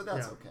parts, but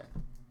that's okay.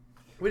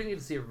 We didn't get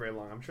to see it for very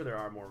long. I'm sure there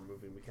are more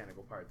moving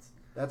mechanical parts.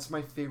 That's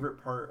my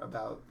favorite part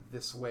about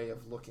this way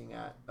of looking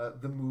at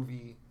the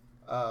movie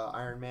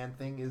Iron Man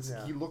thing is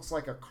he looks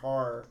like a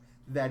car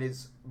that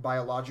is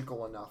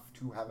biological enough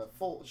to have a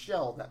full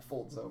shell that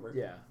folds over.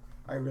 Yeah.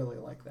 I really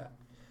like that.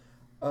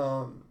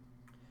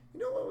 You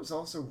know what was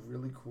also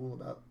really cool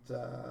about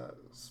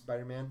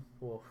Spider-Man?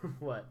 Well,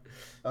 what?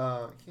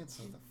 I can't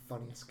say the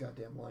funniest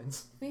goddamn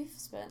lines. We've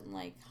spent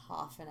like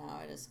half an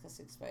hour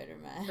discussing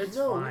Spider-Man. We've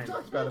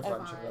talked about a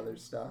bunch of other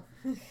stuff.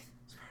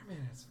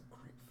 Spider-Man has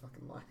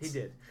fucking lines. He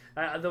did.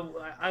 I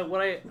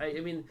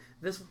mean,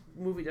 this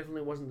movie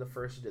definitely wasn't the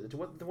first to do it.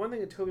 The one thing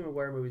that Tobey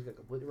Maguire movies got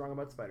completely wrong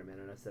about Spider-Man,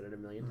 and I've said it a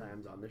million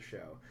times on this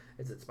show,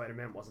 is that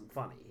Spider-Man wasn't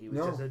funny. He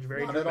was just a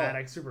very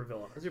dramatic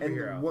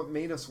superhero. And what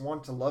made us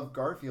want to love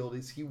Garfield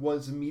is he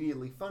was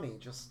immediately funny,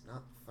 just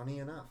not funny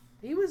enough.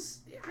 He was.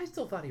 I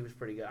still thought he was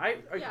pretty good.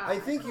 I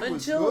think he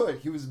was good.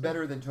 He was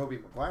better than Tobey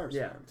Maguire's.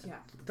 Yeah.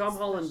 Tom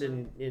Holland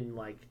in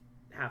like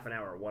half an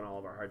hour won all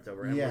of our hearts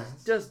over. And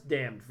was just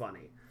damned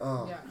funny.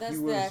 Oh, yeah. That's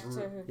the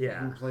actor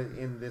who played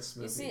in this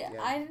movie. You see,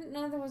 I didn't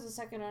know there was a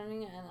second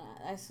running, and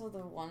I saw the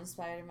one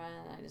Spider-Man,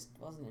 and I just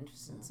wasn't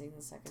interested in seeing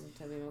the second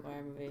Tobey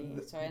Maguire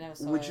movie, so I never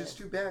saw it. Which is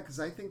too bad, because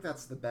I think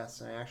that's the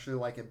best, and I actually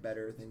like it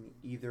better than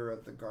either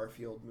of the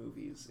Garfield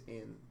movies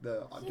in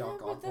the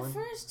Doc Ock one. The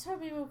first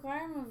Tobey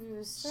Maguire movie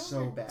was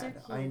so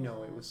bad. I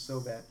know, it was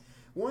so bad.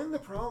 One of the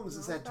problems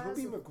is that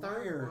Tobey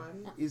Maguire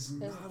is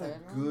not a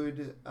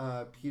good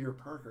Peter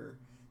Parker.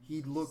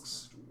 He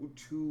looks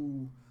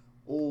too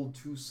old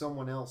to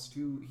someone else.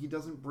 He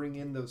doesn't bring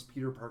in those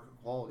Peter Parker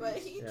qualities.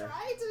 But he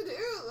tried to do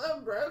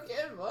the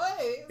broken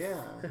voice.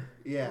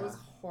 Yeah. It was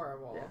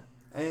horrible. Yeah.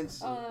 And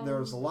there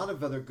was a lot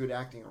of other good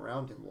acting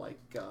around him, like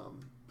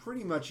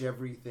pretty much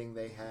everything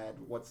they had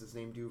what's his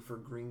name do for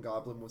Green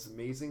Goblin was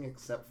amazing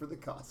except for the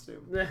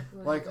costume.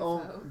 Like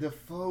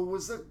Defoe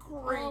was a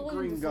great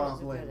Green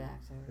Goblin. A good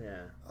actor.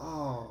 Yeah.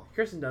 Oh.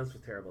 Kirsten Dunst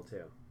was terrible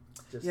too.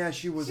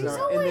 She was She's not,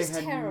 always and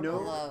they had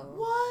terrible.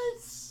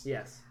 What?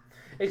 Yes.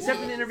 Except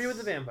in the Interview with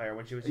the Vampire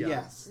when she was young.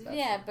 Yes.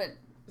 Yeah, but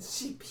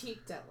she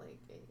peaked at like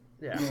 8.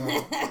 Yeah.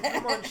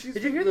 Come on, she's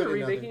Did you hear the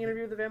remaking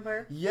Interview with the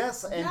Vampire?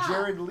 Yes, and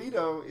Jared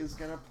Leto is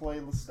gonna play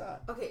Lestat.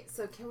 Okay,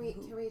 so can we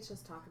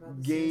just talk about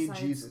the Gay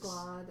Suicide Jesus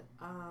Squad?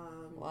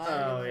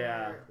 Oh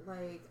yeah.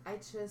 Like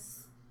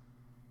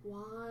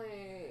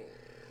why?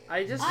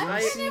 I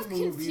see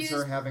movies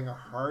are having a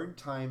hard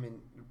time in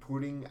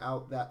putting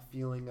out that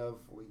feeling of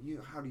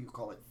how do you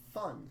call it,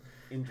 fun.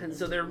 And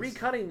so they're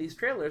recutting these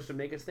trailers to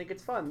make us think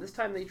it's fun. This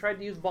time they tried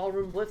to use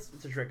Ballroom Blitz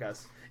to trick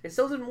us. It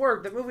still didn't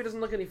work. That movie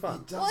doesn't look any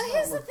fun. Well,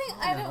 here's the thing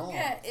I don't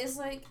get is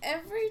like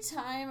every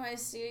time I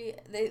see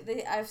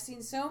I've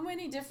seen so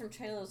many different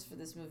trailers for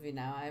this movie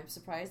now. I'm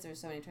surprised there's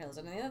so many trailers.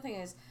 And the other thing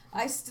is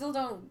I still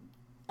don't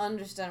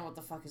understand what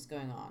the fuck is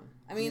going on.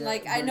 I mean,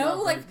 I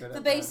know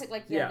the basic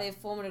they've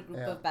formed a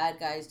group of bad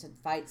guys to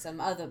fight some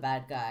other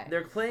bad guy.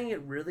 They're playing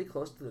it really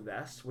close to the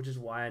vest, which is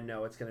why I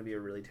know it's going to be a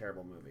really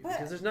terrible movie.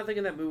 Because there's nothing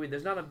in that movie.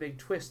 There's not a big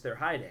twist they're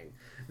hiding.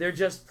 They're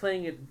just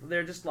playing it.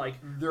 They're just like,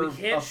 we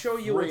can't show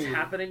you what's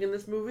happening in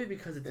this movie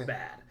because it's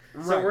bad.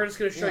 Right. So we're just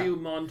going to show you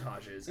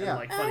montages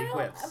and funny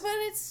quips. But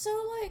it's so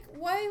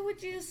why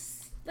would you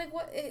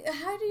what?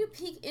 How do you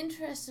pique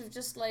interest of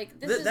just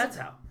this? That's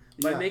how.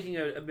 By making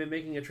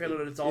a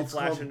trailer that's all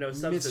flash and no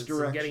substance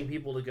and getting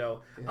people to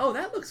go, oh,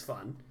 that looks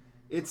fun.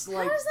 It's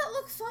how does that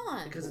look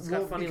fun? Because it's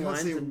got funny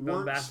lines and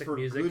bombastic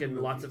music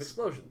and lots of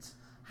explosions.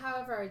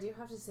 However, I do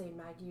have to say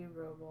Maggie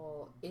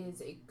Rubel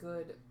is a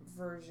good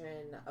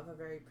version of a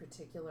very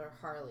particular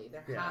Harley.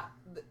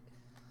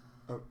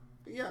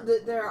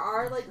 There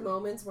are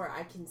moments where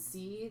I can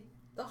see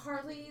the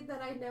Harley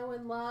that I know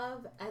and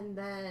love, and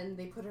then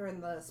they put her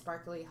in the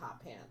sparkly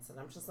hot pants, and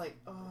I'm just like,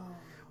 oh.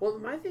 Well,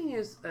 my thing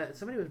is,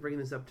 somebody was bringing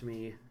this up to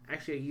me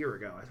actually a year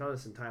ago. I saw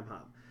this in Time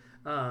Hop,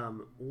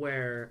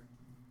 where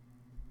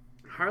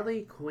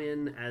Harley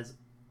Quinn, as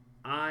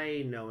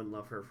I know and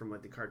love her from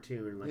the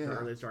cartoon, her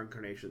earliest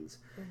incarnations,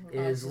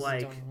 is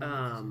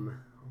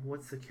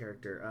what's the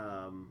character?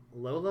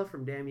 Lola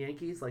from Damn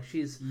Yankees.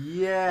 She's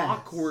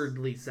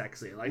awkwardly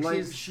sexy.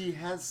 She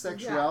has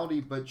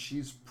sexuality, but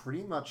she's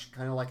pretty much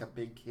kind of like a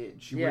big kid.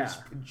 She wears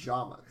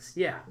pajamas.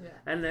 Yeah.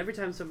 And every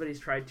time somebody's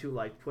tried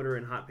to put her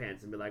in hot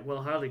pants and be like,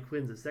 well, Harley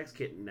Quinn's a sex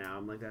kitten now,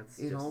 I'm like, that's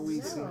it. Just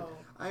Always. No.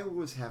 I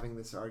was having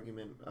this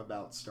argument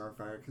about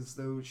Starfire because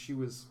though she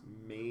was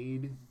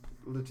made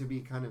to be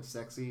kind of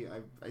sexy,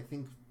 I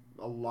think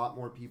a lot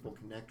more people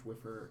connect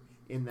with her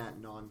in that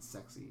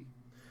non-sexy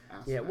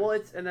aspect. Yeah, well,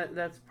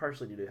 that's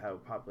partially due to how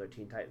popular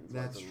Teen Titans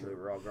was when we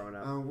were all growing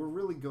up. We're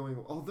really going...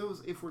 Although,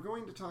 if we're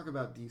going to talk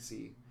about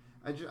DC,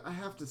 I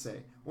have to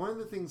say, one of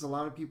the things a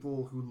lot of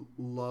people who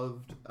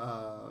loved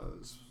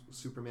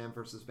Superman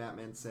versus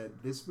Batman said,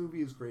 this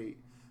movie is great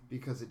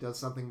because it does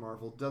something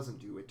Marvel doesn't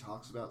do. It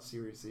talks about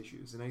serious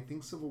issues. And I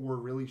think Civil War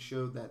really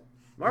showed that...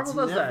 Marvel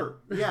does that.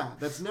 Yeah,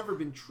 that's never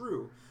been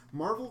true.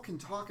 Marvel can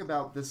talk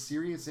about the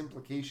serious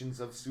implications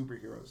of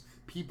superheroes.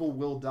 People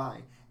will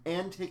die.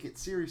 And take it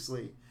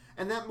seriously.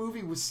 And that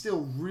movie was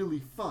still really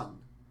fun.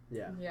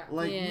 Yeah.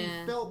 We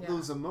felt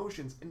those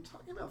emotions. And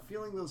talking about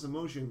feeling those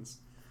emotions...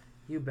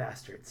 You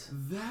bastards.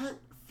 That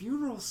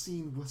funeral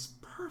scene was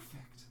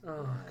perfect.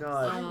 Oh,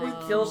 God.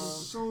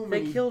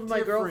 They killed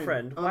my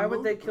girlfriend. Why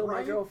would they kill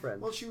my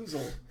girlfriend? Well, she was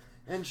old.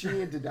 And she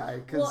needed to die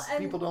because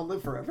people don't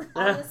live forever.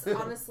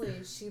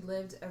 Honestly, she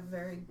lived a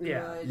very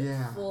good,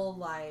 full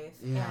life.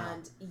 Yeah.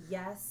 And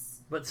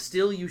yes. But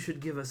still, you should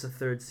give us a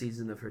third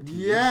season of her TV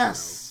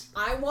Yes!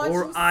 show. I want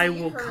or to see I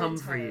will her come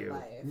for you.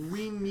 Life.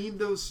 We need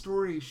those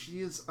stories.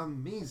 She is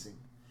amazing.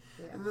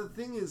 Yeah. And the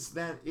thing is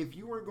that if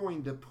you were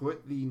going to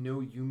put the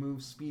No You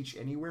Move speech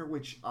anywhere,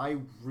 which I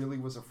really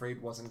was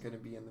afraid wasn't going to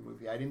be in the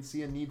movie, I didn't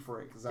see a need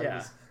for it because I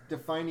was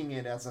defining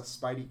it as a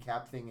Spidey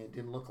Cap thing. It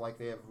didn't look like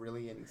they have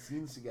really any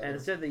scenes together. And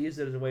instead they used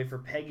it as a way for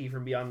Peggy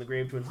from Beyond the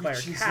Grave to inspire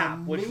Cap,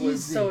 which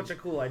was such a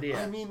cool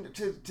idea. I mean,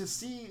 to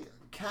see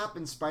Cap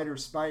and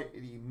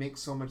Spidey make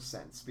so much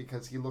sense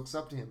because he looks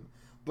up to him.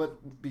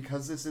 But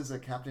because this is a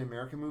Captain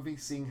America movie,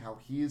 seeing how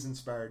he is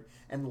inspired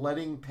and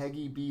letting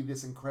Peggy be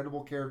this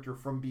incredible character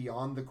from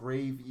beyond the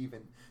grave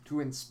even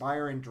to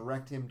inspire and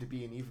direct him to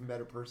be an even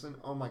better person.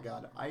 Oh my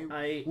God.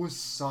 I was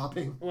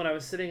sobbing. When I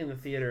was sitting in the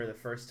theater the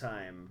first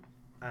time,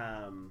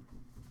 I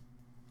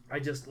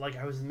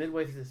was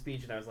midway through the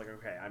speech and I was like,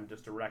 okay, I'm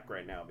just a wreck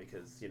right now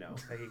because,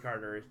 Peggy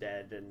Carter is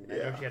dead and I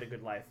know she had a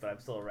good life, but I'm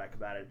still a wreck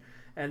about it.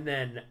 And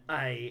then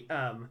I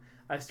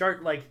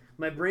start,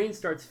 my brain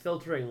starts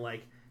filtering,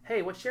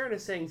 hey, what Sharon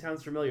is saying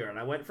sounds familiar. And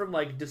I went from,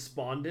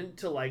 despondent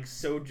to,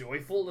 so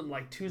joyful in,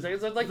 2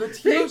 seconds. I was like, the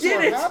tears they did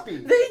were it! Happy.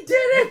 They did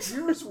it! The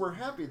tears were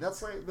happy.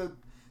 That's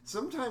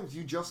sometimes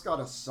you just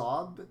gotta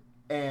sob,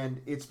 and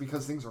it's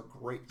because things are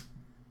great.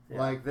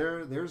 Yeah.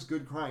 There's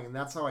good crying, and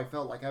that's how I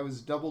felt. I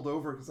was doubled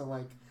over because I'm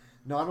like,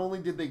 not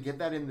only did they get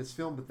that in this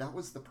film, but that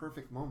was the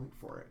perfect moment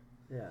for it.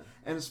 Yeah.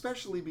 And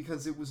especially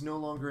because it was no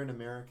longer an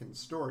American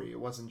story. It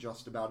wasn't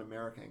just about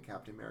America and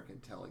Captain America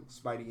telling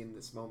Spidey in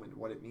this moment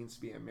what it means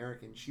to be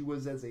American. She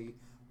was as a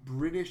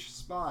British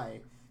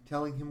spy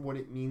telling him what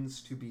it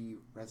means to be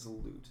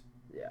resolute.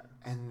 Yeah.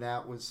 And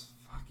that was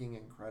fucking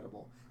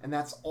incredible. And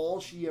that's all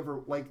she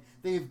ever,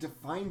 they have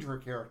defined her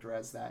character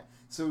as that.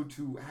 So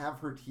to have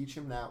her teach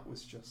him that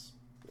was just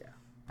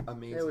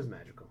amazing. It was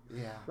magical.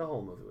 Yeah. The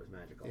whole movie was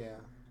magical.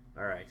 Yeah.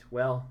 All right.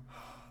 Well.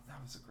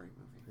 That was a great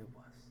movie. It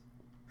was.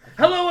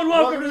 Hello and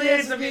welcome to the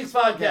Ace of Geeks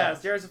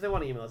podcast. Jarys, if they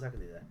want to email us, how can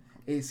they do that?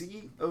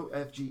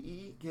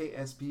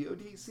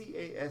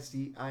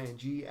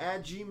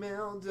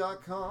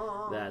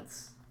 ACEOFGEKSPODCASTing@gmail.com.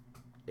 That's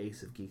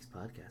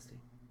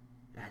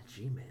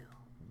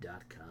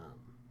aceofgeekspodcasting@gmail.com.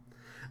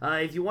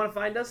 If you want to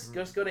find us,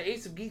 just go to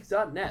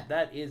aceofgeeks.net.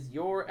 That is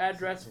your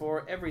address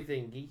for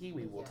everything geeky.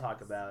 We will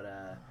talk about.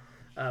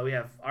 We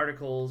have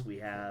articles. We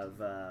have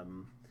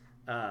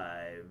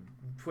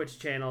Twitch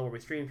channel where we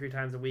stream 3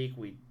 times a week.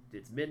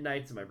 It's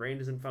midnight, so my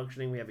brain isn't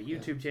functioning. We have a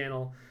YouTube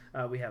channel.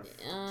 We have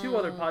 2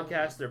 other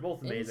podcasts. They're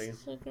both amazing.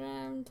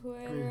 Instagram,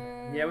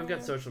 Twitter. Yeah, we've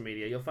got social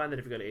media. You'll find that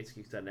if you go to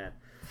aceofgeeks.net.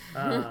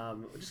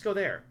 Just go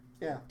there.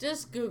 Yeah.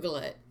 Just Google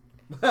it.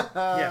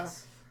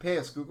 Yes. Pay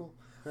us, Google.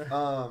 Turn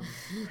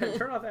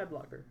off ad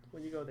blocker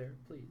when you go there,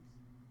 please.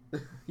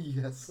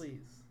 Yes.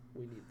 Please.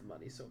 We need the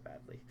money so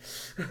badly.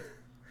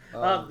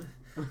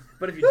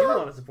 But if you do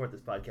want to support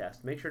this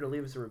podcast, make sure to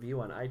leave us a review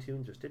on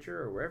iTunes or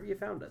Stitcher or wherever you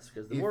found us,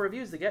 because the more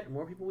reviews they get, the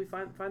more people we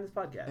find this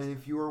podcast. And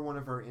if you are one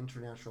of our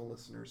international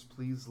listeners,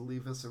 please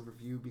leave us a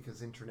review,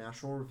 because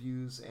international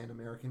reviews and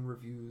American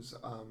reviews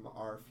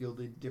are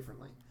fielded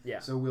differently. Yeah.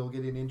 So we'll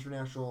get an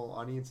international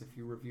audience if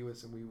you review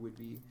us, and we would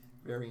be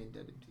very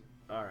indebted to you.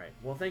 All right.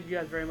 Well, thank you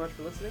guys very much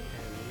for listening,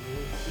 and we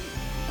will see you.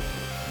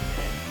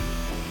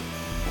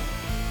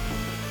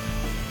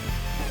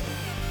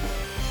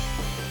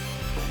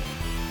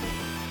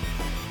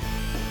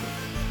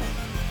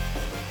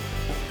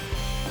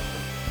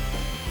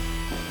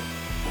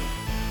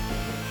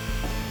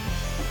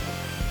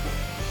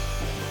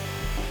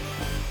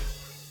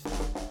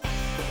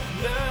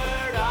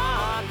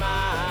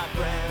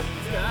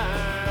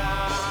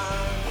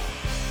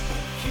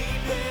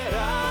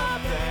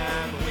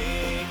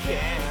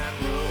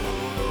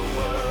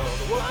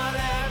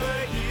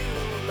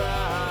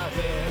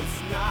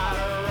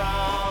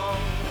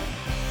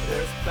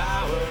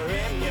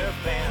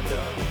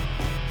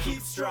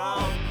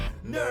 Strong,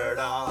 nerd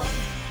on.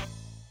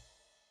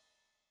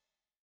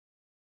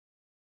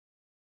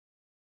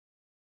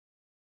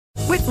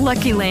 With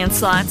Lucky Land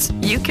Slots,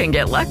 you can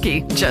get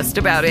lucky just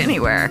about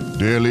anywhere.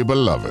 Dearly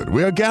beloved,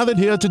 we are gathered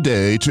here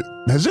today to...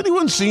 Has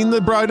anyone seen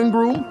the bride and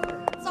groom?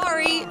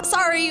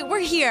 Sorry, we're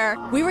here.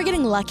 We were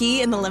getting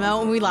lucky in the limo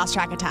and we lost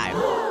track of time.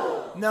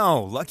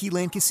 No, Lucky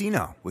Land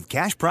Casino, with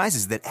cash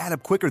prizes that add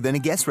up quicker than a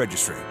guest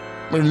registry.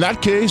 In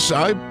that case,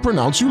 I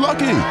pronounce you lucky.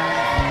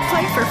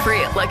 Play for free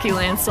at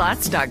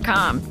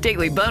LuckyLandSlots.com.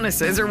 Daily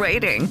bonuses are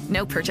waiting.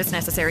 No purchase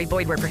necessary.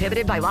 Void where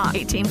prohibited by law.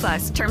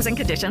 18+. Terms and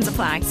conditions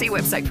apply. See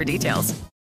website for details.